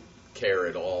no care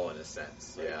at all, in a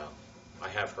sense. Yeah, I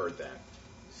have heard that.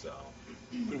 So,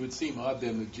 But it would seem odd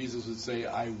then that Jesus would say,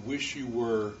 "I wish you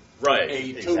were right.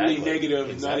 a totally Exactly. negative,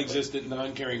 Exactly. non-existent,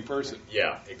 non-caring person."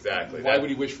 Yeah, exactly. Why would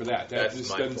he wish for that? That that's just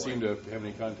my doesn't point. seem to have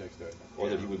any context to it. Or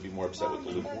that he would be more upset with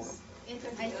the lukewarm.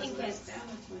 I think it's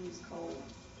when he's cold.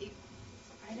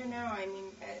 I don't know. I mean,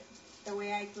 the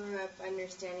way I grew up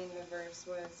understanding the verse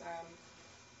was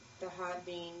the hot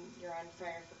being you're on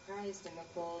fire for Christ, and the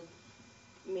cold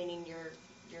meaning you're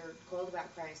cold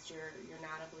about Christ, you're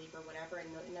not a believer, whatever.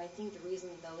 And I think the reason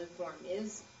the lukewarm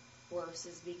is worse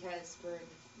is because for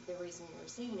the reason you were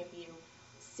saying, if you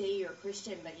say you're a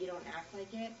Christian but you don't act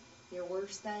like it, you're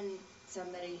worse than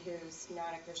somebody who's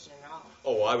not a Christian at all.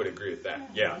 Oh, I would agree with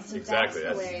that. Yeah, So exactly.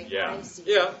 that's the way yeah, I see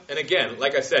yeah. it. And again,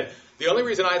 like I said, the only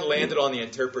reason I landed on the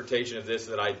interpretation of this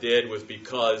that I did was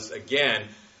because, again,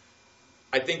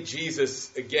 I think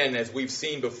Jesus, again, as we've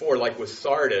seen before, like with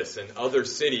Sardis and other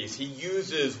cities, he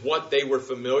uses what they were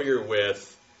familiar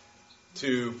with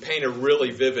to paint a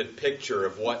really vivid picture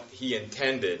of what he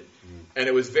intended. And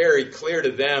it was very clear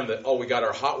to them that, we got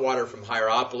our hot water from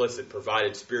Hierapolis that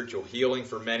provided spiritual healing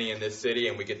for many in this city,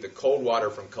 and we get the cold water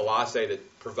from Colossae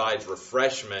that provides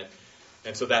refreshment.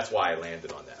 And so that's why I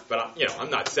landed on that. But, I'm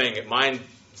not saying that mine's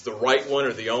the right one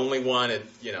or the only one. It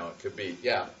could be.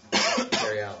 Yeah.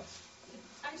 Mary Alice.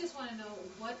 I just want to know,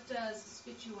 what does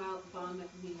spit you out, vomit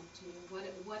mean to you?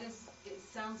 What is, it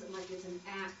sounds like it's an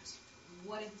act.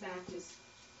 What in fact is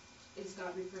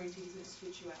God referring to? He's going to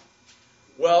spit you out.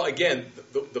 Well, again,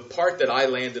 the part that I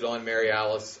landed on, Mary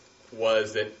Alice,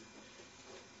 was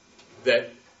that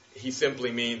he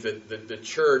simply means that the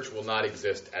church will not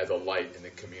exist as a light in the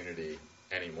community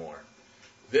anymore.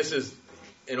 This is,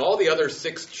 in all the other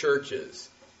 6 churches,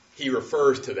 he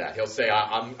refers to that. He'll say,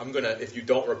 I'm going to, if you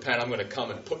don't repent, I'm going to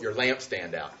come and put your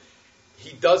lampstand out.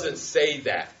 He doesn't say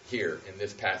that here in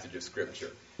this passage of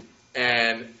Scripture.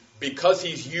 And because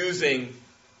he's using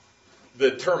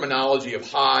the terminology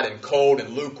of hot and cold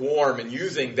and lukewarm and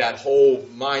using that whole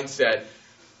mindset,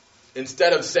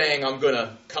 instead of saying, I'm going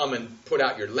to come and put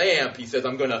out your lamp, he says,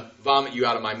 I'm going to vomit you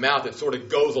out of my mouth. It sort of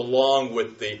goes along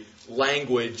with the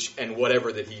language and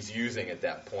whatever that he's using at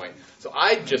that point. So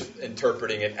I'm just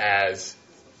interpreting it as,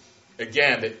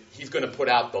 again, that he's going to put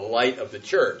out the light of the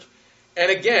church. And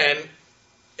again,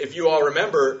 if you all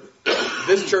remember,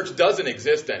 this church doesn't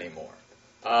exist anymore.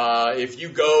 If you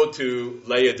go to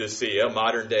Laodicea,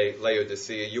 modern day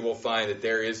Laodicea, you will find that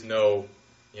there is no,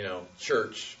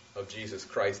 church of Jesus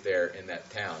Christ there in that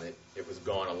town. It was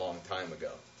gone a long time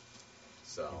ago.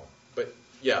 So, but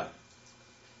yeah.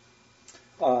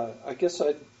 I guess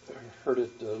I heard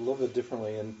it a little bit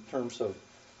differently in terms of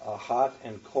hot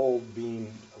and cold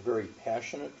being very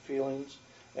passionate feelings,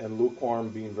 and lukewarm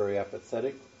being very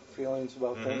apathetic feelings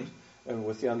about things, and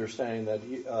with the understanding that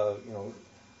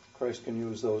Christ can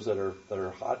use those that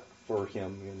are hot for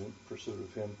Him in pursuit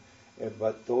of Him,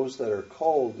 but those that are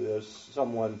cold is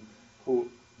someone who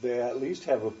they at least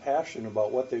have a passion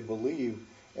about what they believe,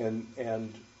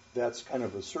 and that's kind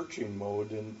of a searching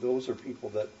mode, and those are people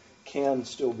that can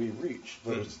still be reached,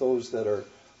 but it's those that are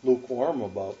lukewarm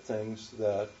about things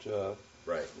that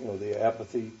right. The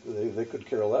apathy, they could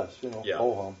care less, Yeah.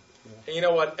 ho-hum. And you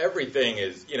know what? Everything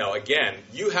is, again,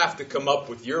 you have to come up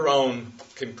with your own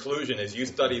conclusion as you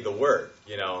study the Word.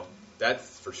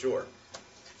 That's for sure.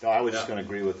 No, I was just going to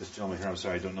agree with this gentleman here. I'm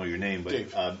sorry, I don't know your name, but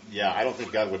I don't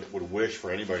think God would wish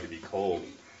for anybody to be cold.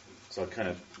 So that kind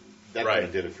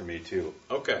of did it for me too.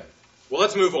 Okay. Well,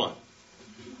 let's move on.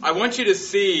 I want you to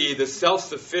see the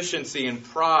self-sufficiency and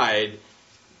pride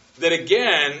that,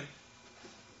 again,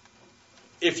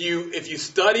 if you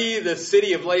study the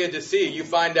city of Laodicea, you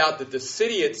find out that the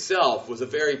city itself was a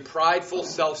very prideful,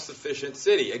 self-sufficient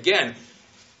city. Again,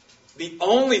 the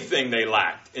only thing they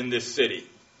lacked in this city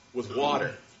was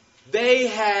water. They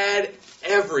had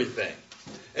everything.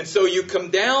 And so you come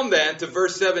down then to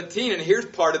verse 17, and here's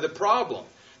part of the problem.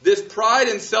 This pride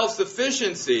and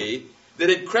self-sufficiency that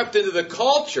had crept into the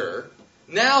culture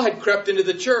now had crept into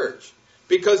the church.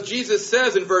 Because Jesus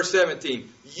says in verse 17,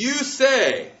 you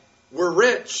say, we're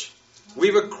rich.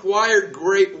 We've acquired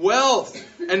great wealth.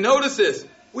 And notice this,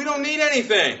 we don't need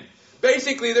anything.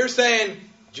 Basically, they're saying,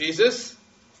 Jesus,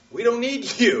 we don't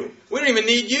need you. We don't even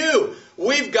need you.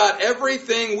 We've got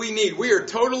everything we need. We are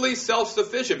totally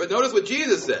self-sufficient. But notice what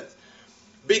Jesus says.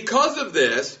 Because of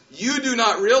this, you do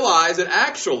not realize that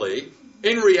actually,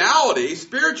 in reality,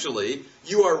 spiritually,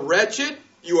 you are wretched,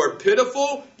 you are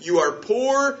pitiful, you are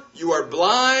poor, you are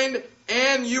blind,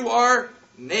 and you are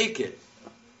naked.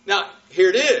 Now, here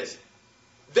it is.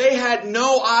 They had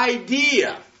no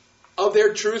idea of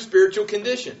their true spiritual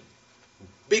condition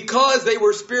because they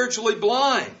were spiritually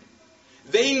blind.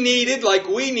 They needed, like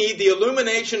we need, the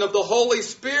illumination of the Holy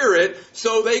Spirit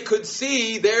so they could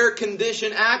see their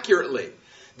condition accurately.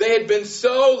 They had been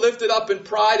so lifted up in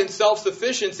pride and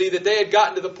self-sufficiency that they had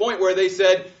gotten to the point where they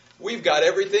said, we've got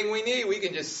everything we need. We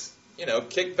can just,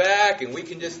 kick back and we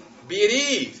can just be at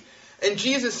ease. And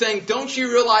Jesus is saying, don't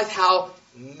you realize how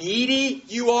needy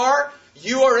you are?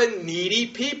 You are a needy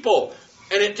people.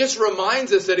 And it just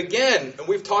reminds us that, again, and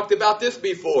we've talked about this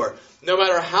before, no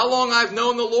matter how long I've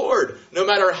known the Lord, no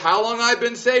matter how long I've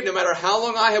been saved, no matter how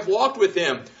long I have walked with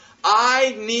Him,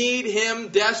 I need Him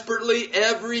desperately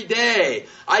every day.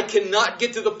 I cannot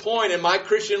get to the point in my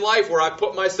Christian life where I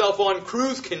put myself on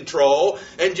cruise control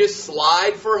and just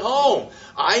slide for home.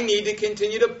 I need to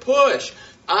continue to push.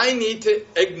 I need to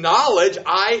acknowledge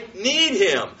I need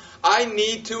Him. I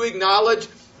need to acknowledge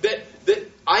that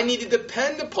I need to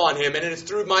depend upon Him, and it is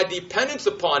through my dependence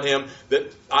upon Him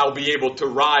that I'll be able to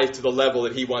rise to the level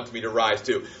that He wants me to rise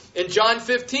to. In John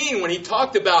 15, when He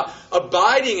talked about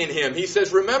abiding in Him, He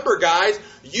says, remember guys,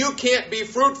 you can't be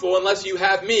fruitful unless you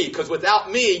have Me, because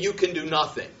without Me, you can do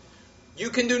nothing. You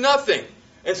can do nothing.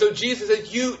 And so Jesus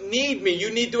says, you need Me.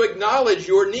 You need to acknowledge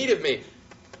your need of Me.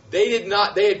 They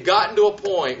had gotten to a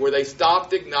point where they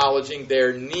stopped acknowledging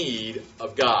their need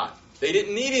of God. They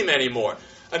didn't need Him anymore.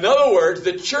 In other words,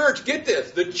 the church, get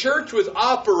this, the church was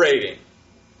operating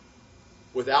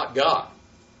without God.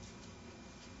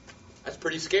 That's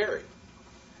pretty scary.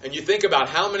 And you think about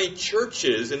how many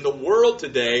churches in the world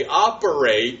today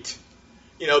operate,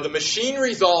 the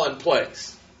machinery's all in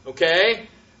place, okay?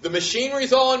 The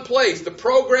machinery's all in place. The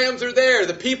programs are there.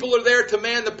 The people are there to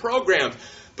man the programs.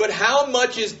 But how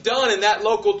much is done in that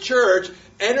local church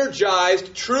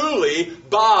energized truly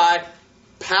by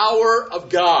power of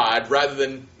God rather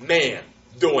than man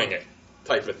doing it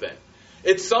type of thing?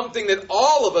 It's something that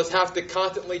all of us have to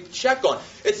constantly check on.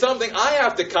 It's something I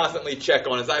have to constantly check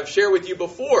on, as I've shared with you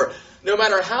before. No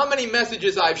matter how many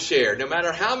messages I've shared, no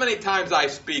matter how many times I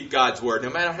speak God's Word,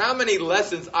 no matter how many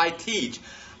lessons I teach,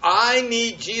 I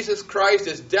need Jesus Christ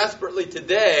as desperately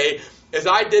today as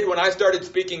I did when I started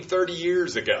speaking 30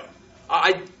 years ago.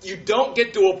 You don't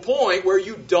get to a point where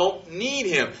you don't need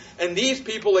Him. And these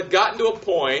people had gotten to a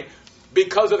point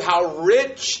because of how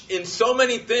rich in so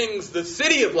many things the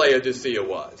city of Laodicea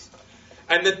was.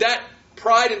 And that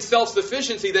pride and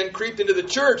self-sufficiency then creeped into the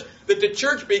church, that the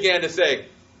church began to say,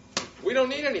 we don't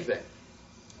need anything.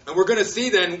 And we're going to see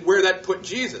then where that put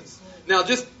Jesus. Now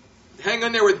just hang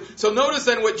on there so notice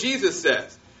then what Jesus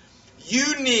says.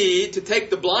 You need to take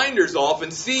the blinders off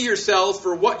and see yourselves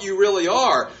for what you really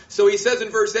are. So He says in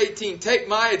verse 18, take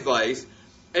my advice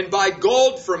and buy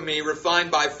gold from me refined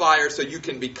by fire so you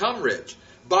can become rich.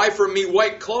 Buy from me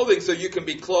white clothing so you can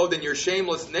be clothed and your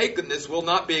shameless nakedness will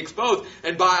not be exposed.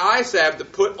 And buy eye salve to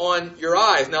put on your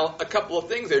eyes. Now, a couple of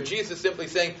things there. Jesus is simply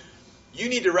saying, you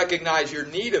need to recognize your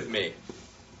need of me.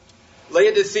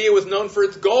 Laodicea was known for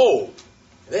its gold.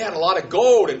 They had a lot of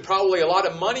gold and probably a lot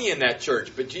of money in that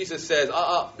church. But Jesus says,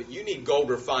 but you need gold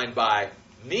refined by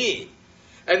me.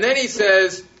 And then He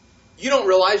says, you don't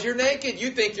realize you're naked.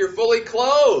 You think you're fully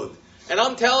clothed. And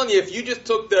I'm telling you, if you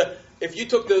took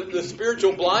the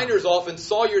spiritual blinders off and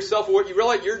saw yourself for what you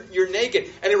realize, you're naked.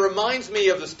 And it reminds me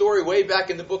of the story way back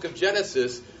in the book of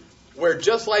Genesis, where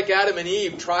just like Adam and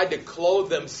Eve tried to clothe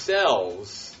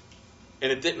themselves, and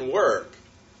it didn't work.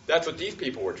 That's what these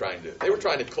people were trying to do. They were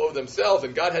trying to clothe themselves,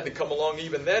 and God had to come along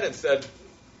even then and said,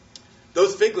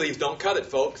 those fig leaves don't cut it,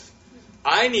 folks.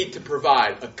 I need to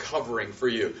provide a covering for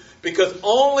you. Because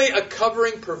only a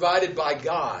covering provided by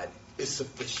God is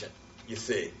sufficient, you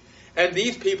see. And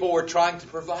these people were trying to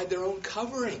provide their own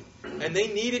covering. And they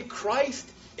needed Christ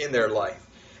in their life.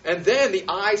 And then the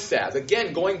eye salve.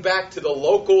 Again, going back to the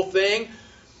local thing,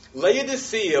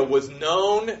 Laodicea was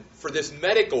known for this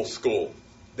medical school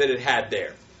that it had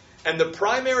there. And the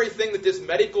primary thing that this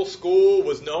medical school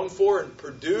was known for and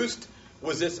produced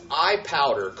was this eye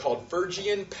powder called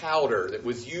Phrygian powder that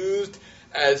was used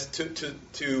as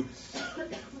to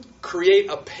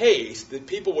create a paste that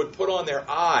people would put on their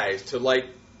eyes to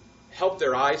help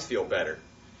their eyes feel better.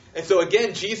 And so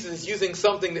again, Jesus is using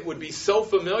something that would be so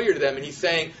familiar to them, and He's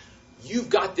saying, you've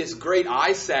got this great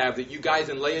eye salve that you guys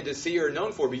in Laodicea are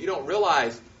known for, but you don't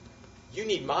realize you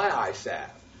need my eye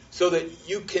salve so that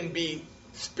you can be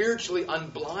spiritually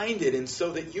unblinded and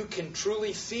so that you can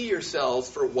truly see yourselves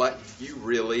for what you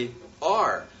really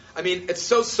are. I mean, it's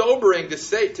so sobering to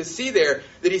see there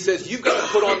that He says, you've got to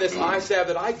put on this eye salve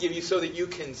that I give you so that you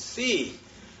can see.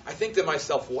 I think to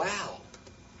myself, wow,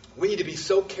 we need to be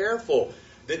so careful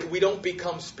that we don't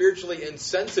become spiritually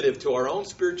insensitive to our own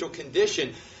spiritual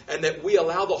condition, and that we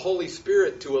allow the Holy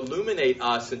Spirit to illuminate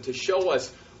us and to show us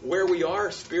where we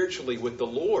are spiritually with the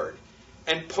Lord.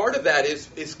 And part of that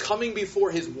is coming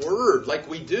before His Word, like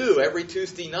we do every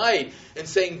Tuesday night, and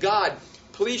saying, God,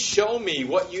 please show me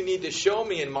what you need to show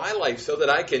me in my life so that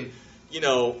I can,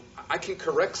 I can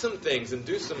correct some things and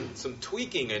do some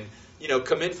tweaking and,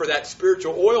 come in for that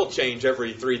spiritual oil change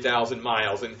every 3,000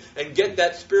 miles and get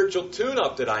that spiritual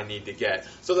tune-up that I need to get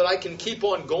so that I can keep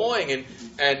on going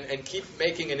and keep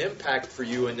making an impact for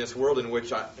you in this world in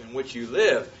which you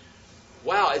live.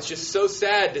 Wow, it's just so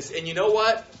sad. And you know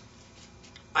what?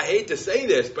 I hate to say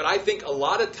this, but I think a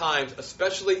lot of times,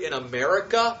 especially in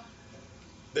America,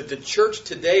 that the church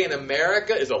today in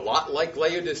America is a lot like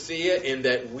Laodicea in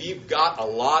that we've got a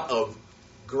lot of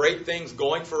great things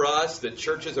going for us that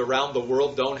churches around the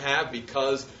world don't have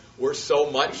because we're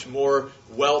so much more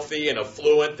wealthy and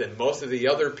affluent than most of the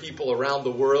other people around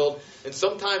the world. And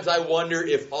sometimes I wonder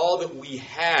if all that we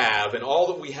have and all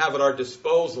that we have at our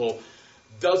disposal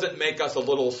doesn't make us a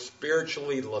little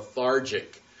spiritually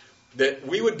lethargic. That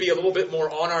we would be a little bit more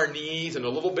on our knees and a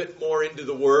little bit more into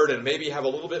the Word and maybe have a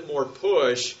little bit more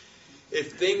push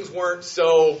if things weren't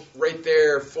so right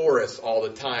there for us all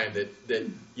the time. That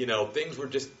things were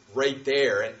just right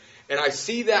there. And I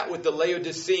see that with the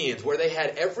Laodiceans, where they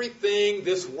had everything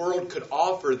this world could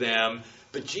offer them,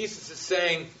 but Jesus is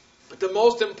saying, but the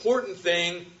most important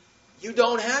thing, you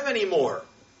don't have anymore.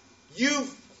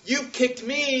 You've kicked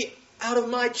me out of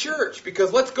my church.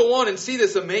 Because let's go on and see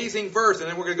this amazing verse, and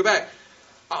then we're going to go back.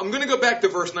 I'm going to go back to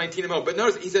verse 19 in a moment. But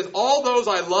notice, he says, all those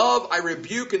I love, I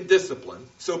rebuke and discipline.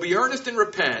 So be earnest and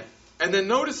repent. And then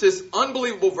notice this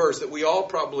unbelievable verse that we all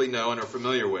probably know and are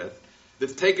familiar with,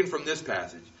 that's taken from this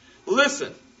passage.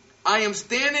 Listen, I am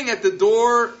standing at the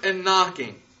door and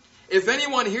knocking. If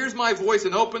anyone hears my voice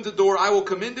and opens the door, I will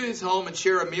come into his home and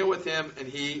share a meal with him and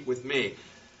he with me.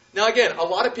 Now again, a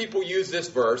lot of people use this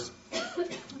verse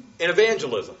in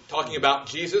evangelism, talking about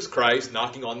Jesus Christ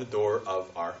knocking on the door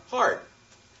of our heart.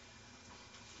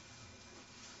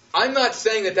 I'm not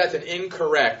saying that that's an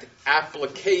incorrect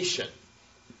application,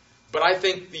 but I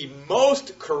think the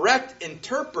most correct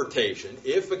interpretation,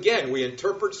 if again we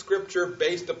interpret Scripture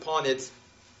based upon its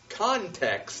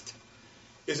context,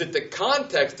 is that the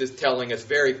context is telling us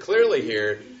very clearly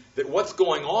here that what's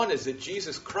going on is that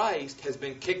Jesus Christ has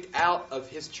been kicked out of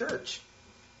His church.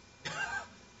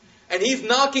 And He's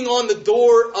knocking on the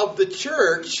door of the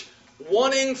church,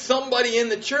 wanting somebody in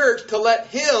the church to let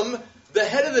Him, the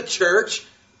head of the church,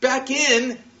 back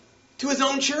in to His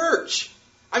own church.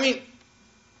 I mean,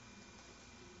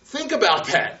 think about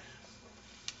that.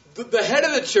 The head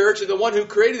of the church and the one who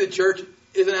created the church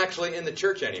isn't actually in the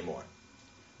church anymore.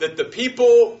 That the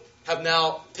people have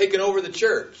now taken over the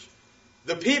church.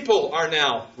 The people are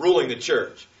now ruling the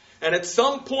church. And at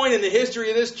some point in the history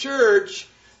of this church,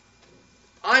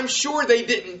 I'm sure they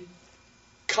didn't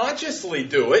consciously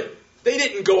do it. They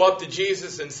didn't go up to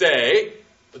Jesus and say,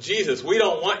 Jesus, we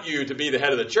don't want you to be the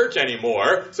head of the church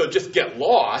anymore, so just get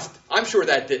lost. I'm sure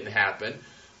that didn't happen.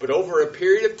 But over a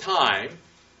period of time,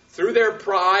 through their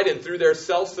pride and through their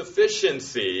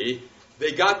self-sufficiency,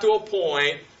 they got to a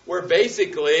point where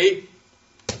basically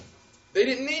they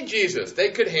didn't need Jesus. They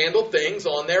could handle things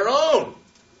on their own.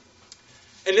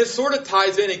 And this sort of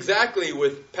ties in exactly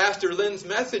with Pastor Lynn's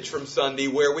message from Sunday,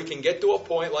 where we can get to a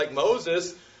point like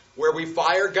Moses, where we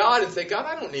fire God and say, God,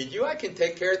 I don't need you. I can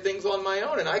take care of things on my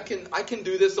own, and I can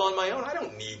do this on my own. I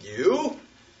don't need you.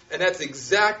 And that's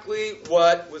exactly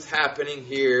what was happening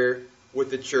here with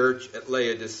the church at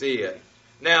Laodicea.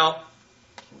 Now,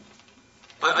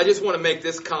 I just want to make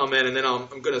this comment, and then I'm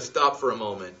going to stop for a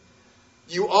moment.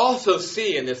 You also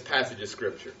see in this passage of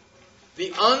Scripture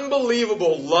the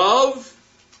unbelievable love,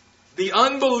 the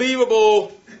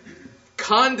unbelievable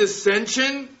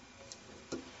condescension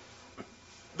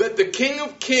that the King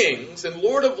of Kings and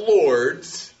Lord of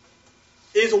Lords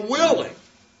is willing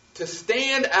to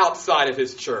stand outside of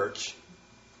His church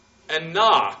and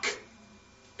knock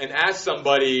and ask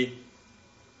somebody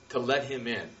to let Him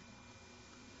in.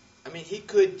 I mean, He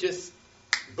could just,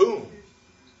 boom.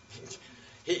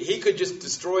 He could just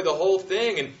destroy the whole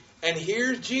thing. And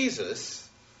here's Jesus,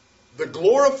 the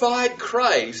glorified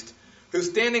Christ, who's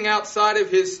standing outside of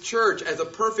His church as a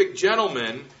perfect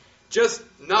gentleman, just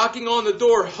knocking on the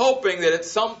door, hoping that at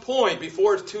some point,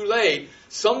 before it's too late,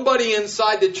 somebody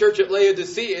inside the church at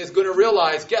Laodicea is going to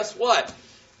realize, guess what?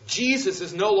 Jesus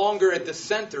is no longer at the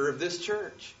center of this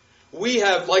church. We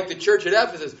have, like the church at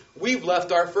Ephesus, we've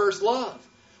left our first love.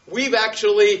 We've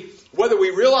actually, whether we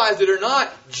realize it or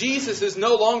not, Jesus is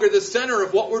no longer the center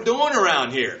of what we're doing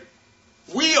around here.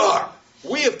 We are.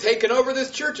 We have taken over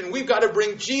this church, and we've got to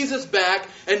bring Jesus back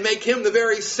and make Him the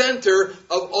very center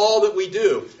of all that we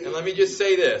do. And let me just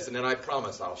say this, and then I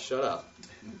promise I'll shut up.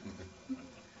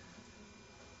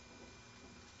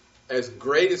 as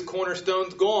great as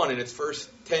Cornerstone's gone in its first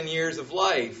 10 years of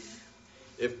life,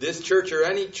 if this church or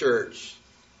any church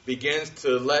begins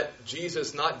to let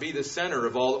Jesus not be the center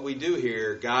of all that we do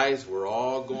here, guys, we're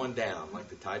all going down like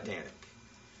the Titanic.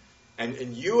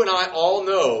 And you and I all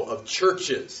know of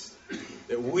churches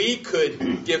that we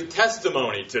could give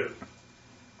testimony to.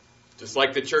 Just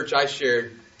like the church I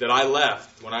shared that I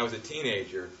left when I was a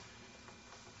teenager,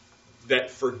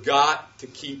 that forgot to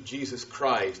keep Jesus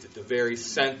Christ at the very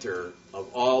center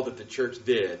of all that the church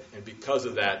did. And because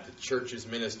of that, the church's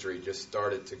ministry just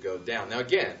started to go down. Now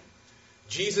again,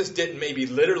 Jesus didn't maybe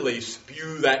literally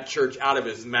spew that church out of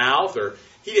his mouth, or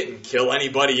he didn't kill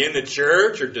anybody in the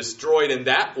church or destroy it in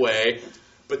that way.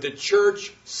 But the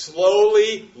church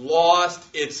slowly lost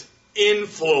its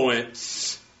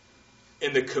influence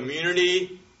in the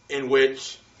community in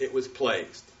which it was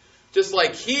placed. Just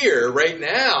like here, right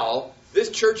now, this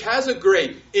church has a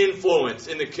great influence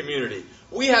in the community.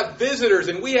 We have visitors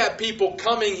and we have people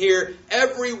coming here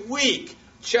every week,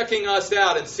 checking us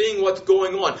out and seeing what's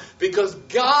going on, because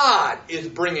God is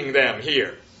bringing them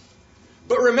here.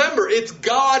 But remember, it's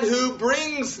God who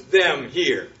brings them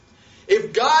here.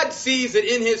 If God sees that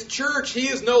in His church He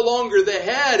is no longer the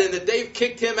head and that they've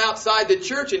kicked Him outside the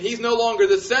church and He's no longer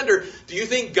the center, do you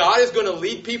think God is going to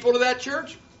lead people to that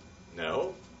church?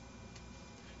 No.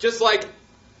 Just like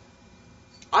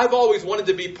I've always wanted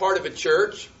to be part of a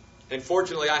church, and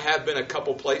fortunately I have been a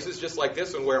couple places just like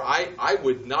this one where I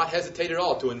would not hesitate at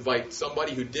all to invite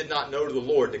somebody who did not know the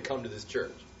Lord to come to this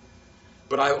church.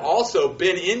 But I've also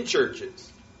been in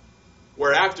churches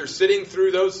where after sitting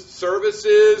through those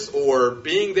services or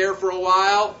being there for a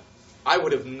while, I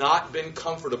would have not been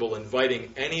comfortable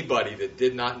inviting anybody that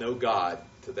did not know God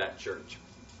to that church.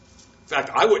 In fact,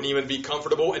 I wouldn't even be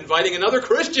comfortable inviting another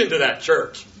Christian to that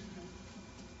church,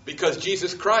 because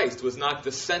Jesus Christ was not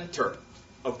the center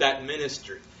of that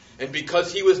ministry. And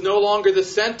because He was no longer the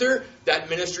center, that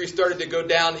ministry started to go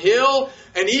downhill.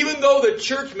 And even though the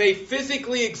church may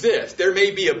physically exist, there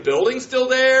may be a building still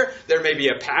there, there may be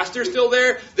a pastor still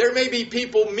there, there may be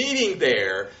people meeting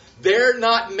there, they're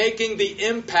not making the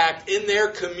impact in their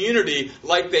community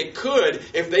like they could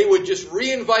if they would just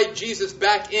re-invite Jesus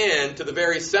back in to the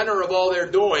very center of all they're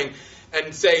doing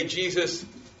and say, Jesus,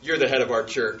 you're the head of our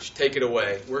church. Take it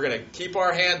away. We're going to keep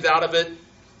our hands out of it,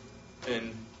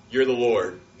 and you're the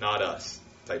Lord, not us,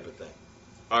 type of thing.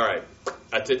 All right.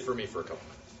 That's it for me for a couple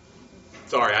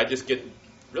minutes. Sorry, I just get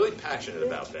really passionate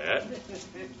about that.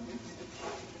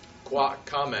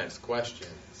 Comments,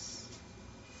 questions?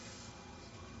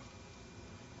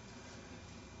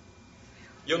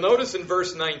 You'll notice in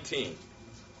verse 19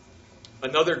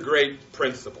 another great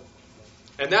principle.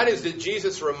 And that is that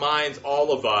Jesus reminds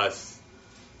all of us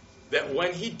that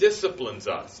when He disciplines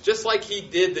us, just like He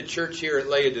did the church here at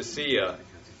Laodicea,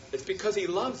 it's because He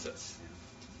loves us.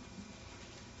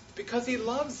 It's because He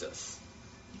loves us.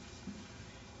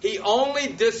 He only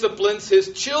disciplines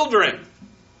His children.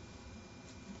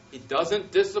 He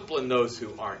doesn't discipline those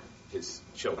who aren't His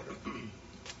children.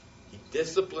 He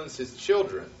disciplines His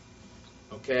children,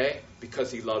 okay,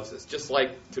 because He loves us. Just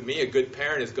like, to me, a good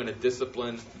parent is going to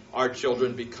discipline our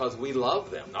children because we love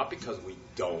them, not because we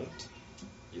don't.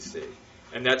 You see.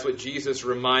 And that's what Jesus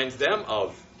reminds them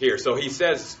of here. So He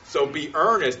says, so be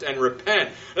earnest and repent.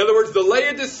 In other words, the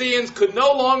Laodiceans could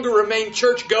no longer remain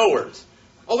churchgoers.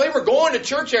 Oh, they were going to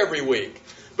church every week,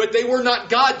 but they were not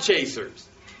God chasers.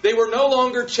 They were no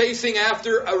longer chasing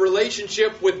after a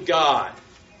relationship with God.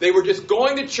 They were just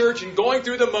going to church and going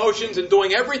through the motions and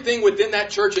doing everything within that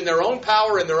church in their own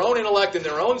power and their own intellect and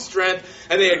their own strength.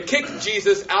 And they had kicked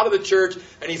Jesus out of the church,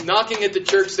 and He's knocking at the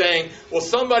church saying, will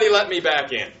somebody let me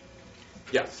back in?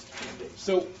 Yes.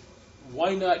 So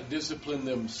why not discipline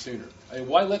them sooner? I mean,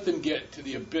 why let them get to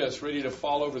the abyss, ready to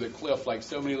fall over the cliff like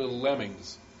so many little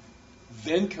lemmings,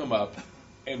 then come up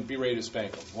and be ready to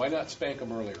spank them? Why not spank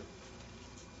them earlier?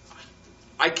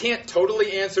 I can't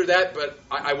totally answer that, but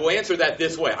I will answer that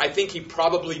this way. I think He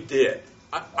probably did.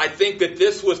 I think that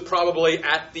this was probably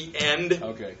at the end.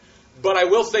 Okay. But I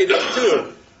will say this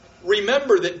too.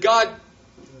 Remember that God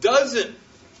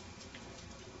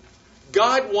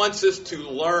wants us to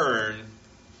learn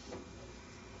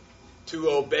to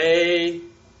obey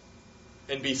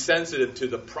and be sensitive to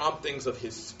the promptings of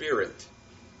His Spirit,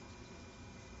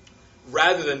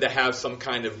 rather than to have some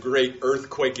kind of great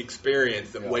earthquake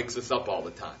experience that wakes us up all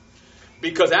the time.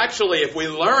 Because actually, if we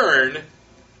learn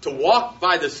to walk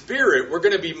by the Spirit, we're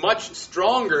going to be much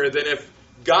stronger than if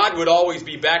God would always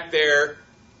be back there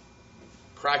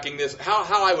cracking this.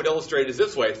 How I would illustrate it is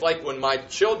this way. It's like when my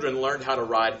children learned how to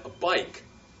ride a bike.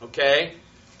 Okay?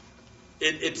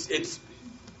 It's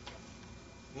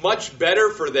much better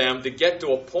for them to get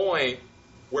to a point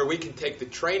where we can take the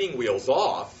training wheels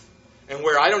off and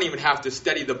where I don't even have to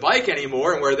steady the bike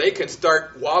anymore and where they can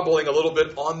start wobbling a little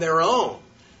bit on their own.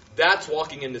 That's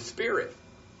walking in the Spirit.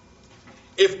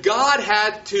 If God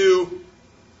had to,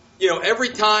 every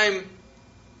time,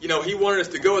 He wanted us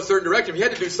to go a certain direction, if He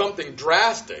had to do something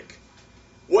drastic,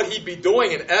 what He'd be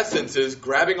doing in essence is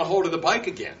grabbing a hold of the bike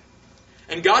again.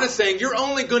 And God is saying, you're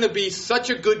only going to be such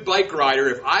a good bike rider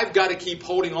if I've got to keep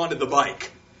holding on to the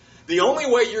bike. The only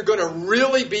way you're going to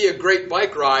really be a great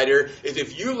bike rider is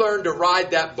if you learn to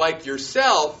ride that bike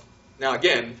yourself, now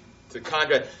again, to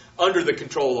contrast, under the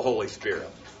control of the Holy Spirit.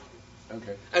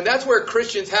 Okay. And that's where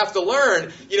Christians have to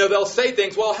learn. They'll say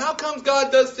things, well, how come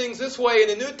God does things this way in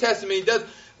the New Testament? He does,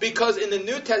 because in the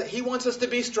New Testament, He wants us to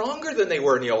be stronger than they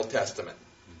were in the Old Testament.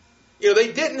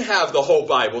 They didn't have the whole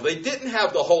Bible. They didn't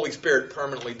have the Holy Spirit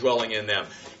permanently dwelling in them.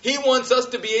 He wants us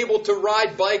to be able to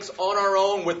ride bikes on our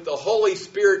own with the Holy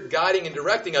Spirit guiding and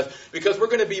directing us, because we're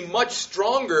going to be much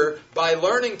stronger by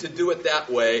learning to do it that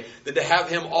way than to have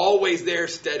Him always there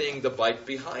steadying the bike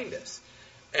behind us.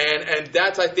 And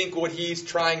that's, I think, what He's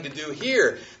trying to do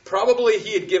here. Probably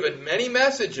He had given many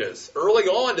messages early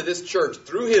on to this church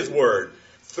through His Word,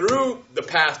 through the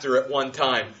pastor at one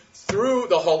time, through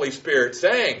the Holy Spirit,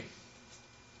 saying,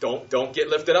 Don't get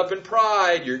lifted up in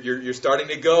pride. You're starting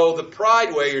to go the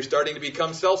pride way. You're starting to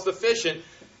become self-sufficient.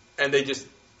 And they just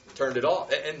turned it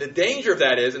off. And the danger of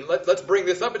that is, and let's bring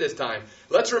this up at this time,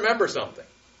 let's remember something.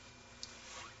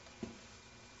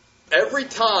 Every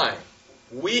time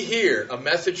we hear a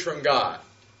message from God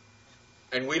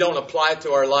and we don't apply it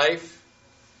to our life,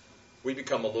 we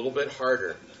become a little bit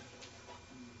harder.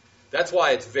 That's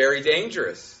why it's very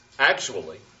dangerous,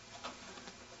 actually,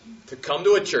 to come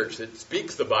to a church that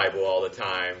speaks the Bible all the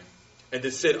time and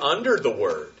to sit under the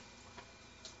Word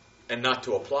and not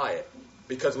to apply it,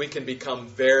 because we can become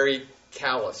very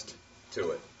calloused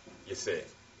to it, you see.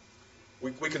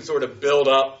 We can sort of build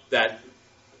up that,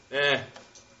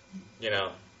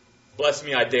 bless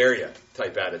me, I dare you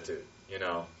type attitude,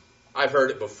 I've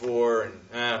heard it before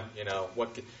and,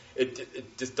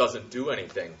 it just doesn't do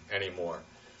anything anymore.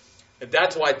 And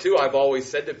that's why, too, I've always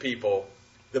said to people,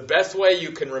 the best way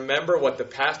you can remember what the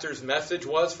pastor's message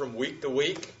was from week to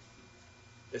week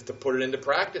is to put it into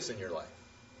practice in your life.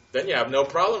 Then you have no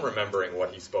problem remembering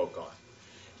what he spoke on.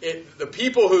 The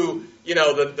people who,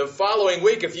 the following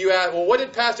week, if you ask, well, what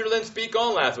did Pastor Lynn speak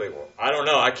on last week? Well, I don't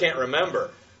know. I can't remember.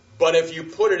 But if you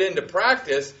put it into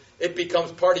practice, it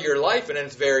becomes part of your life, and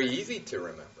it's very easy to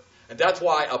remember. And that's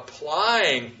why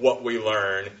applying what we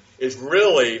learn is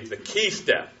really the key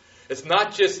step. It's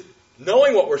not just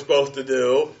knowing what we're supposed to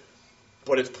do,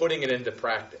 but it's putting it into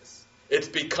practice. It's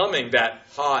becoming that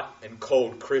hot and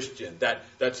cold Christian, that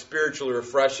spiritually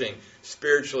refreshing,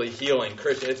 spiritually healing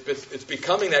Christian. It's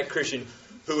becoming that Christian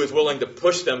who is willing to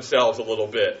push themselves a little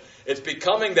bit. It's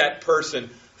becoming that person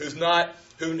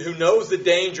who knows the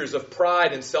dangers of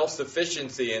pride and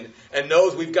self-sufficiency and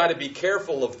knows we've got to be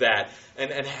careful of that,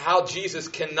 and how Jesus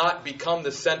cannot become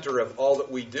the center of all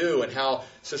that we do and how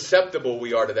susceptible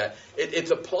we are to that.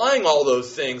 It's applying all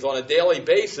those things on a daily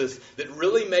basis that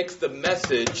really makes the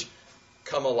message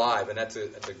come alive, and that's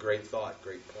a great thought,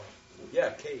 great point.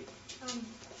 Yeah, Kate.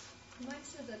 Mike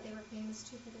said that they were famous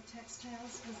too for their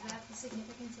textiles. Was that the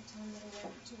significance of telling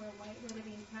them to wear white? Were they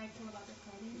being prideful about their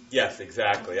clothing? Yes,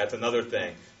 exactly. That's another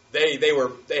thing.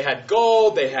 They had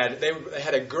gold. They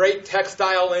had a great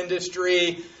textile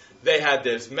industry. They had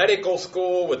this medical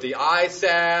school with the eye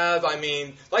salve. I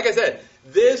mean, like I said,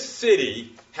 this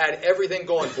city had everything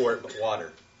going for it but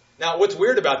water. Now, what's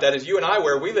weird about that is you and I,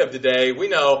 where we live today, we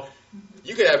know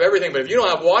you could have everything, but if you don't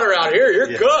have water out here,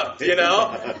 you're cooked,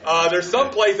 There's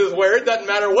some places where it doesn't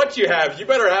matter what you have. You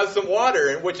better have some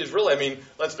water, which is really,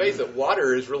 let's face it,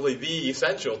 water is really the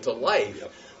essential to life,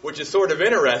 which is sort of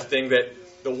interesting that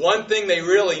the one thing they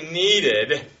really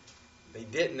needed, they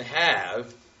didn't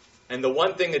have, and the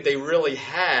one thing that they really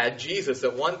had, Jesus,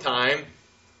 at one time,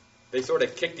 they sort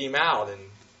of kicked him out, and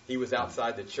he was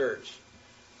outside the church.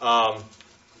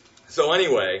 So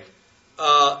anyway,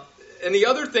 and the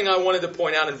other thing I wanted to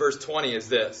point out in verse 20 is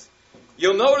this.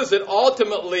 You'll notice that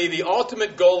ultimately, the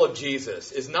ultimate goal of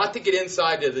Jesus is not to get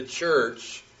inside to the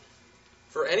church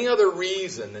for any other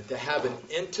reason than to have an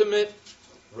intimate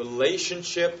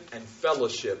relationship and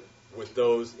fellowship with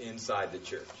those inside the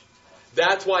church.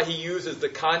 That's why he uses the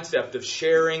concept of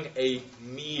sharing a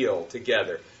meal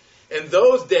together. In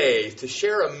those days, to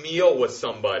share a meal with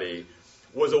somebody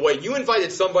was a way you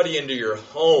invited somebody into your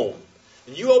home,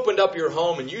 and you opened up your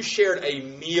home and you shared a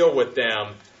meal with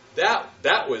them.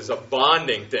 That was a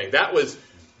bonding thing.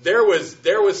 There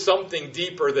was something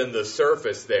deeper than the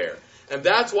surface there. And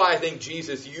that's why I think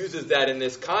Jesus uses that in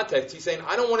this context. He's saying,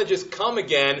 I don't want to just come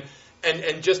again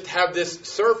and just have this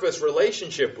surface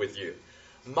relationship with you.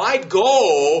 My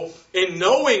goal in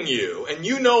knowing you and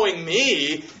you knowing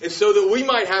me is so that we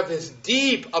might have this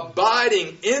deep,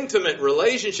 abiding, intimate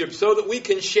relationship so that we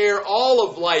can share all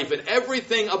of life and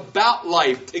everything about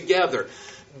life together.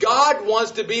 God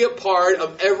wants to be a part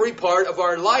of every part of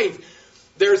our life.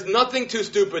 There's nothing too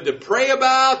stupid to pray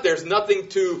about. There's nothing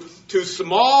too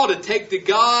small to take to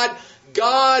God.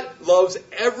 God loves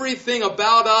everything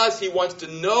about us. He wants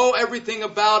to know everything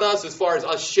about us as far as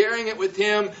us sharing it with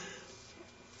Him.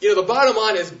 You know, the bottom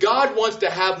line is God wants to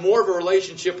have more of a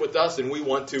relationship with us than we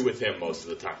want to with Him most of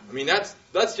the time. I mean, that's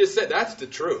just it. That's the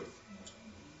truth.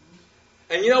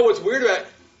 And you know what's weird about it?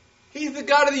 He's the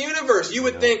God of the universe. You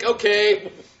would think,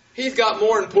 okay, He's got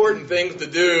more important things to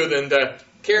do than to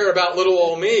care about little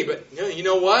old me. But you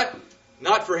know what?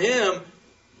 Not for Him.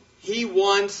 He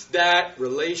wants that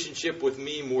relationship with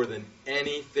me more than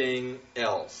anything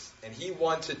else. And He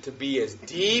wants it to be as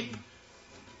deep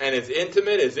and as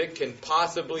intimate as it can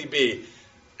possibly be.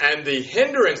 And the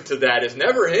hindrance to that is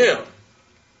never Him.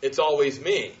 It's always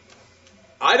me.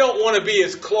 I don't want to be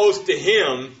as close to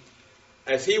Him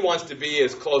as He wants to be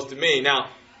as close to me. Now,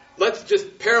 let's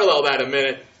just parallel that a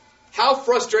minute. How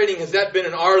frustrating has that been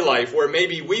in our life where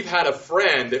maybe we've had a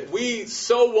friend that we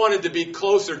so wanted to be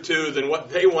closer to than what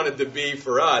they wanted to be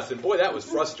for us? And boy, that was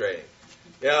frustrating.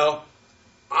 You know,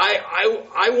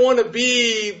 I want to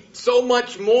be so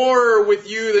much more with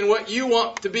you than what you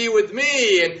want to be with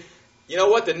me. And you know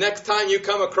what? The next time you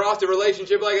come across a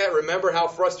relationship like that, remember how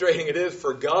frustrating it is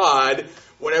for God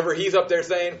whenever He's up there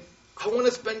saying, I want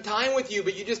to spend time with you,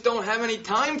 but you just don't have any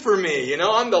time for me. You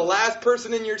know, I'm the last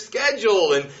person in your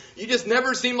schedule, and you just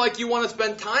never seem like you want to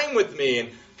spend time with me. And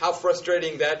how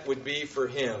frustrating that would be for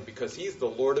Him, because He's the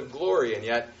Lord of glory, and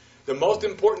yet the most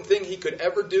important thing He could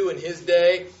ever do in His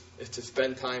day is to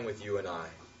spend time with you and I.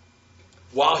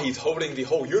 While He's holding the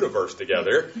whole universe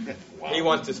together, wow. He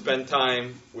wants to spend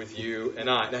time with you and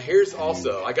I. Now here's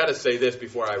also, I got to say this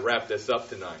before I wrap this up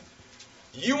tonight.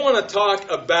 You want to talk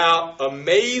about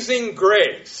amazing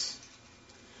grace.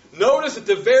 Notice that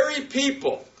the very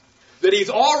people that He's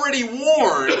already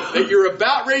warned that you're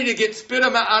about ready to get spit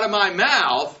out of my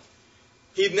mouth,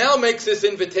 He now makes this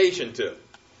invitation to.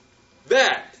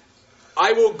 That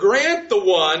I will grant the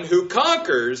one who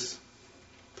conquers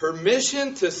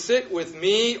permission to sit with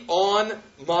me on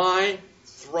my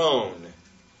throne,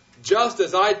 just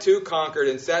as I too conquered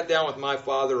and sat down with my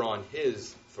Father on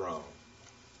His throne.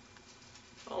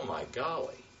 Oh my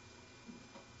golly.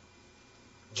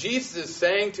 Jesus is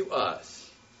saying to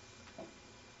us,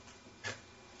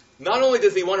 not only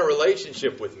does He want a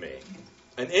relationship with me,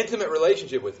 an intimate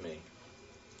relationship with me,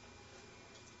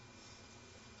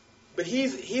 but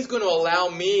He's going to allow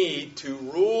me to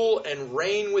rule and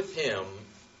reign with Him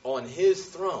on His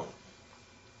throne.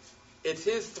 It's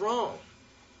His throne.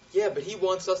 Yeah, but He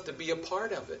wants us to be a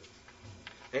part of it.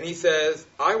 And He says,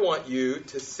 I want you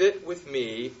to sit with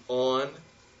me on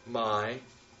my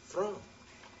throne.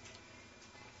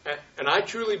 And I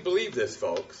truly believe this,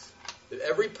 folks, that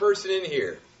every person in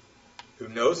here who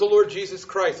knows the Lord Jesus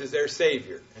Christ as their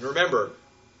Savior, and remember,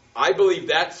 I believe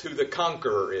that's who the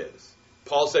conqueror is.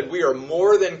 Paul said we are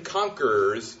more than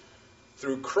conquerors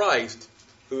through Christ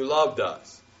who loved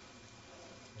us.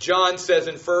 John says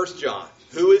in 1 John,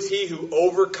 who is he who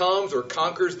overcomes or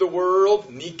conquers the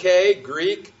world? Nike,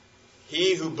 Greek,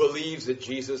 he who believes that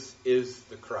Jesus is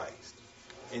the Christ.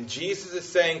 And Jesus is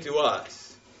saying to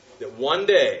us that one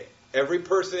day, every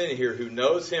person in here who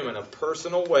knows Him in a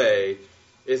personal way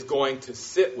is going to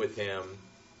sit with Him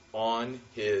on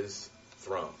His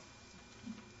throne.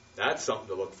 That's something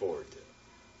to look forward to.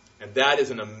 And that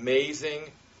is an amazing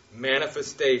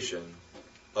manifestation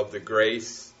of the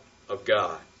grace of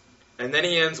God. And then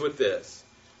He ends with this.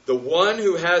 The one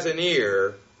who has an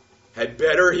ear had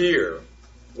better hear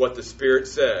what the Spirit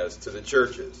says to the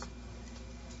churches.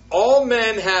 All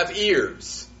men have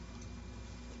ears,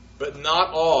 but not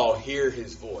all hear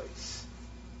His voice.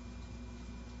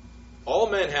 All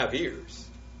men have ears,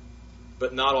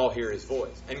 but not all hear His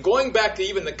voice. And going back to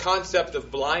even the concept of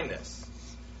blindness,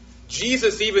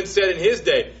 Jesus even said in His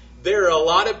day, there are a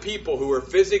lot of people who are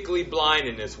physically blind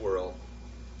in this world,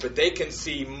 but they can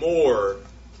see more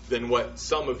than what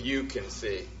some of you can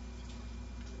see.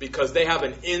 Because they have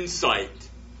an insight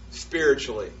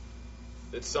spiritually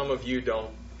that some of you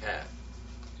don't have.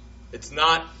 It's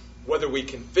not whether we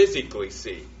can physically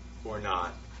see or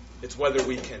not. It's whether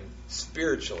we can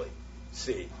spiritually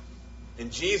see.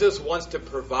 And Jesus wants to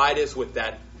provide us with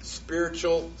that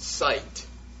spiritual sight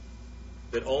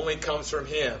that only comes from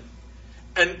Him.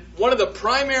 And one of the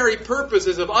primary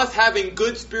purposes of us having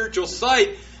good spiritual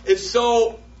sight is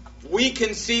so we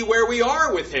can see where we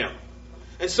are with Him.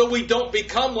 And so we don't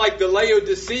become like the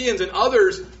Laodiceans and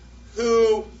others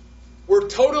who were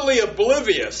totally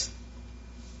oblivious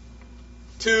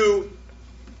to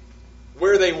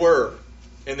where they were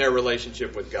in their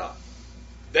relationship with God.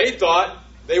 They thought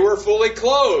they were fully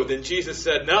clothed, and Jesus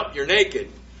said, "Nope, you're naked."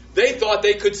 They thought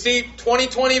they could see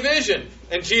 20/20 vision,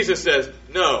 and Jesus says,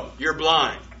 "No, you're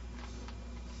blind."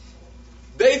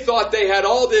 They thought they had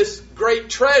all this great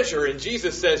treasure, and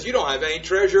Jesus says, "You don't have any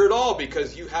treasure at all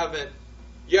because you haven't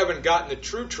gotten the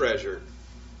true treasure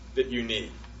that you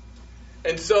need."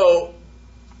 And so,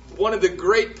 one of the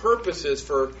great purposes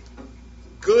for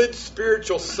good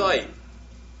spiritual sight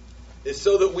is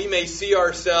so that we may see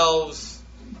ourselves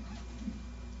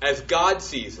as God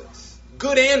sees us.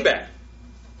 Good and bad.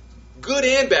 Good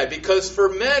and bad. Because for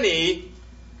many,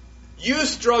 you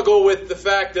struggle with the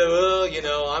fact that,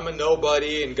 I'm a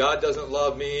nobody and God doesn't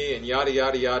love me and yada,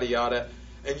 yada, yada, yada.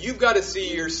 And you've got to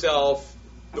see yourself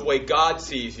the way God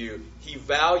sees you. He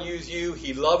values you.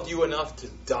 He loved you enough to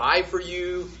die for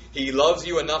you. He loves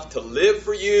you enough to live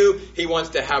for you. He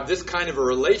wants to have this kind of a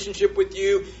relationship with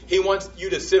you. He wants you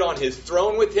to sit on His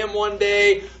throne with Him one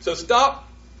day. So stop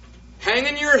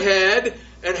hanging your head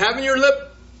and having your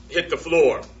lip hit the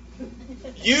floor.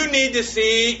 You need to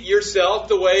see yourself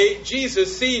the way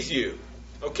Jesus sees you.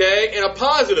 Okay? In a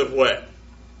positive way.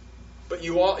 But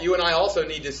you and I also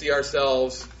need to see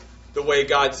ourselves the way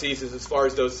God sees us as far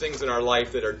as those things in our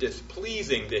life that are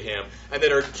displeasing to Him and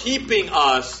that are keeping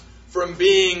us from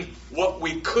being what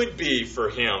we could be for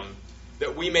Him,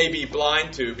 that we may be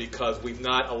blind to because we've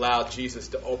not allowed Jesus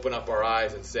to open up our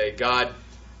eyes and say, "God,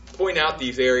 point out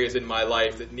these areas in my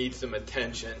life that need some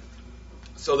attention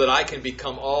so that I can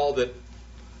become all that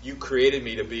you created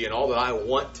me to be and all that I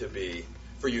want to be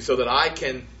for you, so that I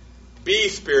can be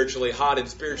spiritually hot and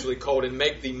spiritually cold and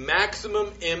make the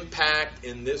maximum impact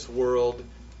in this world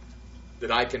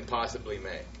that I can possibly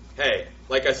make." Hey,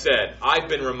 like I said, I've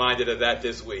been reminded of that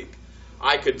this week.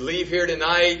 I could leave here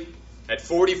tonight at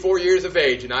 44 years of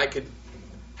age and I could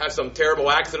have some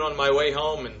terrible accident on my way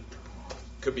home and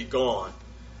could be gone.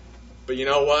 But you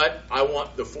know what? I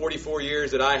want the 44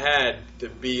 years that I had to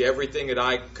be everything that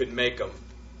I could make them,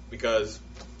 because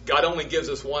God only gives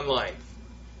us one life.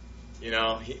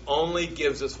 He only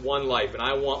gives us one life, and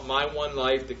I want my one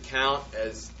life to count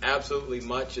as absolutely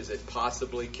much as it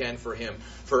possibly can for Him,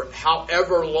 for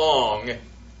however long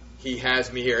He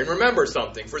has me here. And remember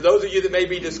something, for those of you that may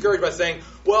be discouraged by saying,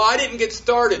 "Well, I didn't get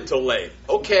started till late."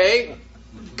 Okay,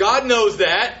 God knows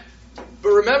that, but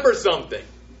remember something.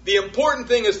 The important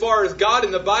thing as far as God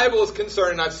and the Bible is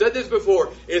concerned, and I've said this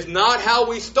before, is not how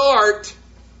we start.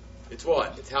 It's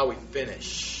what? It's how we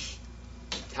finish.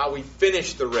 It's how we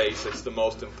finish the race that's the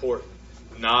most important,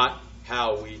 not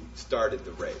how we started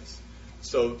the race.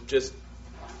 So just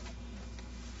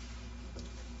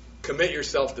commit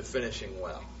yourself to finishing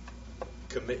well.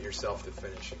 Commit yourself to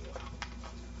finishing well.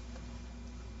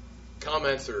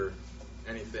 Comments or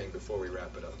anything before we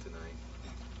wrap it up tonight?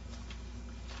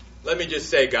 Let me just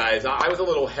say, guys, I was a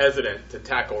little hesitant to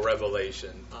tackle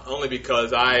Revelation, only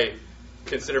because I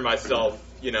consider myself,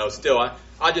 still.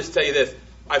 I'll just tell you this.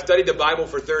 I've studied the Bible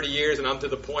for 30 years, and I'm to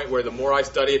the point where the more I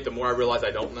study it, the more I realize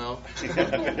I don't know.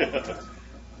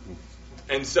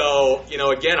 And so,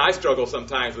 again, I struggle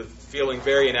sometimes with feeling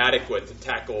very inadequate to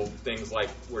tackle things like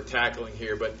we're tackling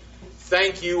here. But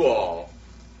thank you all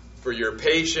for your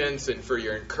patience and for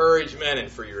your encouragement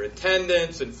and for your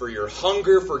attendance and for your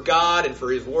hunger for God and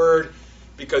for His Word,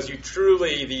 because you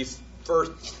truly, these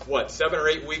first, 7 or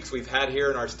 8 weeks we've had here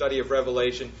in our study of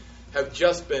Revelation have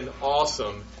just been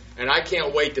awesome. And I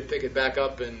can't wait to pick it back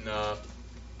up in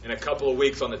a couple of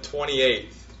weeks on the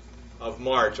 28th of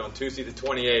March, on Tuesday the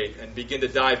 28th, and begin to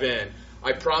dive in.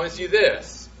 I promise you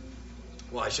this.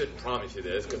 Well, I shouldn't promise you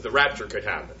this because the rapture could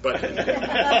happen, but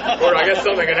or I guess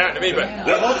something could happen to me. But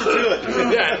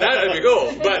yeah, that would be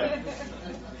cool.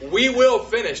 But we will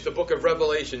finish the book of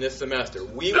Revelation this semester.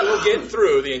 We will get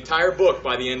through the entire book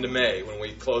by the end of May when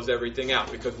we close everything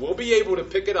out, because we'll be able to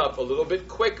pick it up a little bit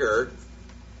quicker,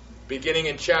 beginning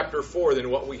in chapter 4, than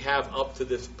what we have up to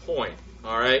this point.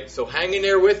 All right, so hang in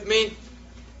there with me.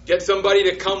 Get somebody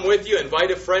to come with you. Invite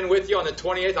a friend with you on the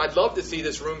 28th. I'd love to see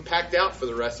this room packed out for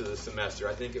the rest of the semester.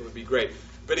 I think it would be great.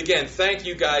 But again, thank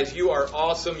you guys. You are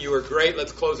awesome. You are great.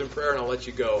 Let's close in prayer, and I'll let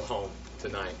you go home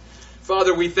tonight.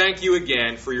 Father, we thank you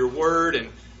again for your word, and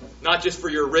not just for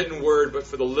your written word, but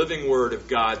for the living word of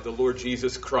God, the Lord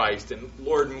Jesus Christ. And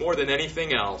Lord, more than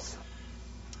anything else,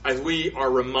 as we are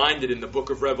reminded in the book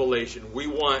of Revelation, we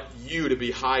want you to be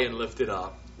high and lifted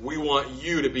up. We want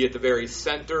you to be at the very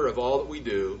center of all that we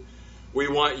do. We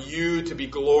want you to be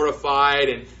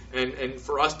glorified and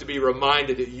for us to be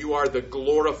reminded that you are the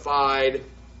glorified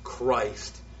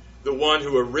Christ, the one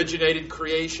who originated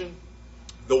creation,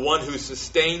 the one who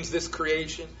sustains this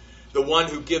creation, the one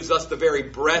who gives us the very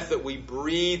breath that we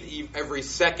breathe every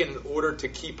second in order to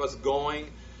keep us going.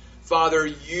 Father,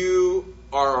 you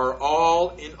are our all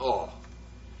in all.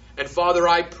 And Father,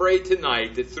 I pray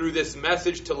tonight that through this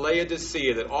message to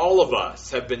Laodicea that all of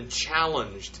us have been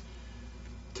challenged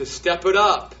to step it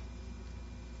up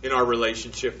in our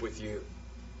relationship with you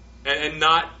and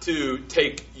not to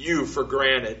take you for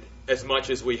granted as much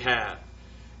as we have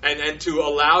and to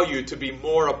allow you to be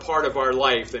more a part of our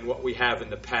life than what we have in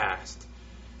the past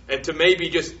and to maybe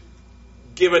just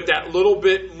give it that little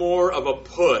bit more of a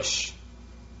push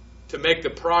to make the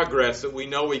progress that we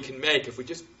know we can make if we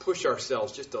just push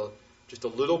ourselves just a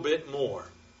little bit more.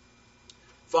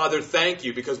 Father, thank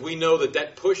you because we know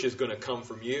that push is going to come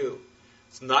from you.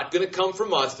 It's not going to come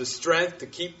from us. The strength to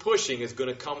keep pushing is going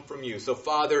to come from you. So,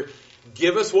 Father,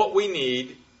 give us what we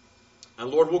need. And,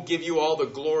 Lord, we'll give you all the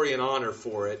glory and honor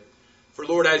for it. For,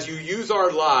 Lord, as you use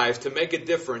our lives to make a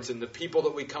difference in the people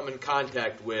that we come in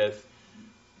contact with,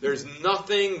 there's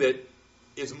nothing that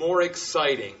is more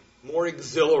exciting, more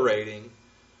exhilarating,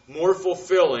 more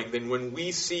fulfilling than when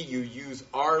we see you use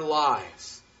our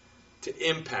lives to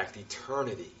impact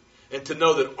eternity. And to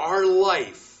know that our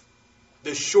life,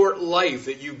 the short life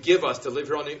that you give us to live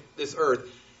here on this earth,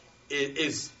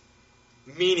 is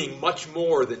meaning much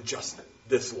more than just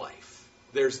this life.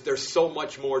 There's so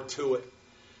much more to it.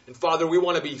 And Father, we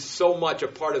want to be so much a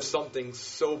part of something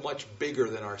so much bigger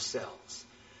than ourselves.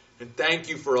 And thank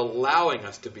you for allowing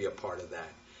us to be a part of that.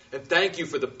 And thank you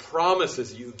for the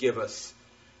promises you give us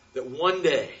that one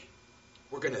day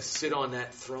we're going to sit on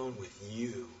that throne with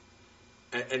you.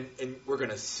 And we're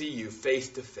going to see you face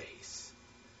to face.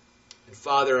 And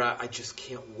Father, I just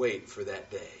can't wait for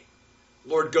that day.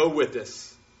 Lord, go with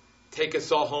us. Take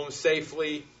us all home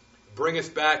safely. Bring us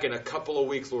back in a couple of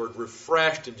weeks, Lord,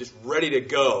 refreshed and just ready to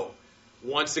go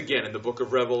once again in the book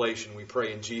of Revelation. We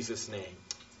pray in Jesus' name.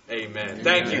 Amen.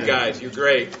 Thank you, guys. You're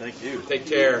great. Thank you. Take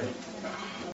care.